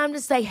it's time to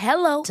say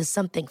hello to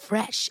something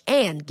fresh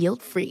and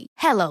guilt-free.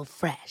 Hello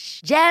Fresh.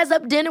 Jazz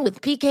up dinner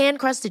with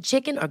pecan-crusted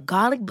chicken or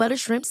garlic butter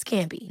shrimp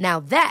scampi. Now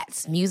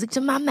that's music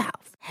to my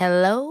mouth.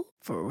 Hello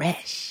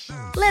Fresh.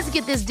 Let's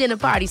get this dinner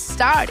party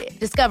started.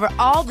 Discover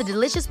all the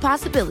delicious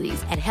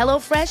possibilities at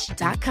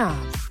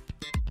HelloFresh.com.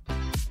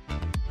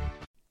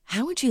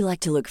 How would you like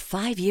to look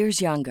 5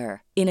 years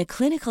younger? In a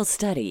clinical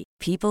study,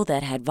 people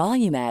that had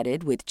volume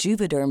added with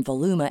Juvederm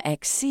Voluma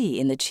XC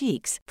in the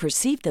cheeks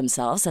perceived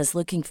themselves as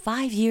looking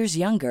 5 years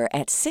younger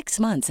at 6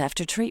 months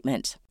after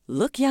treatment.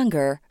 Look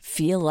younger,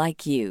 feel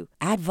like you.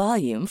 Add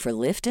volume for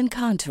lift and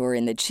contour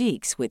in the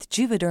cheeks with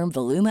Juvederm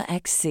Voluma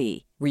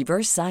XC.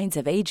 Reverse signs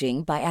of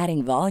aging by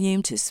adding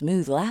volume to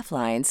smooth laugh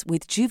lines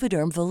with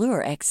Juvederm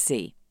Volure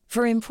XC.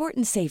 For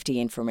important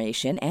safety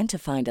information and to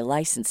find a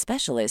licensed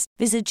specialist,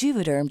 visit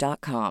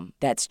Juvederm.com.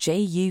 That's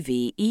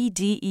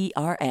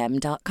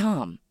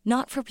JUVEDERM.com.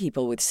 Not for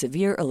people with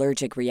severe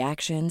allergic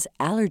reactions,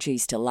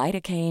 allergies to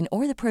lidocaine,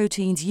 or the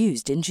proteins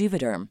used in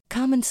Juvederm.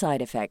 Common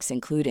side effects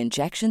include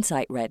injection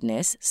site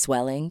redness,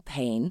 swelling,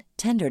 pain,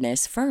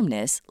 tenderness,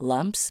 firmness,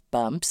 lumps,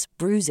 bumps,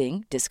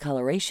 bruising,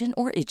 discoloration,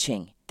 or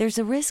itching. There's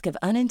a risk of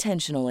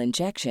unintentional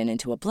injection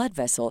into a blood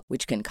vessel,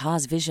 which can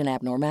cause vision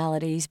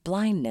abnormalities,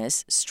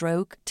 blindness,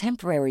 stroke,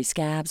 temporary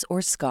scabs,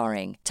 or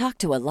scarring. Talk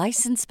to a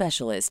licensed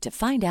specialist to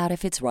find out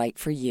if it's right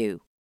for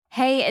you.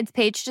 Hey, it's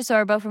Paige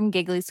DeSorbo from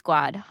Giggly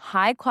Squad.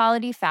 High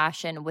quality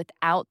fashion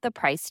without the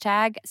price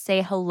tag.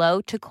 Say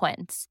hello to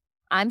Quince.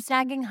 I'm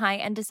snagging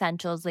high-end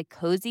essentials like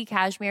cozy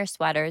cashmere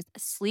sweaters,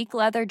 sleek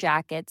leather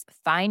jackets,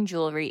 fine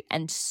jewelry,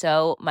 and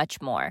so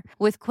much more.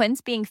 With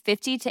Quince being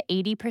 50 to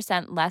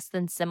 80% less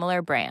than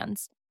similar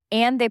brands.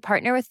 And they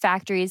partner with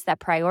factories that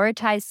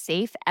prioritize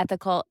safe,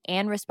 ethical,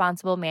 and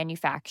responsible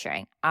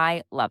manufacturing.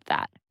 I love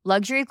that.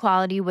 Luxury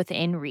quality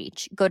within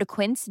reach. Go to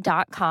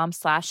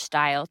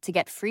quince.com/style to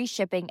get free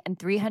shipping and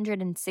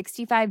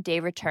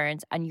 365-day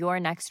returns on your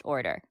next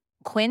order.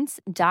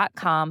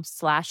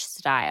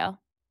 Quince.com/style.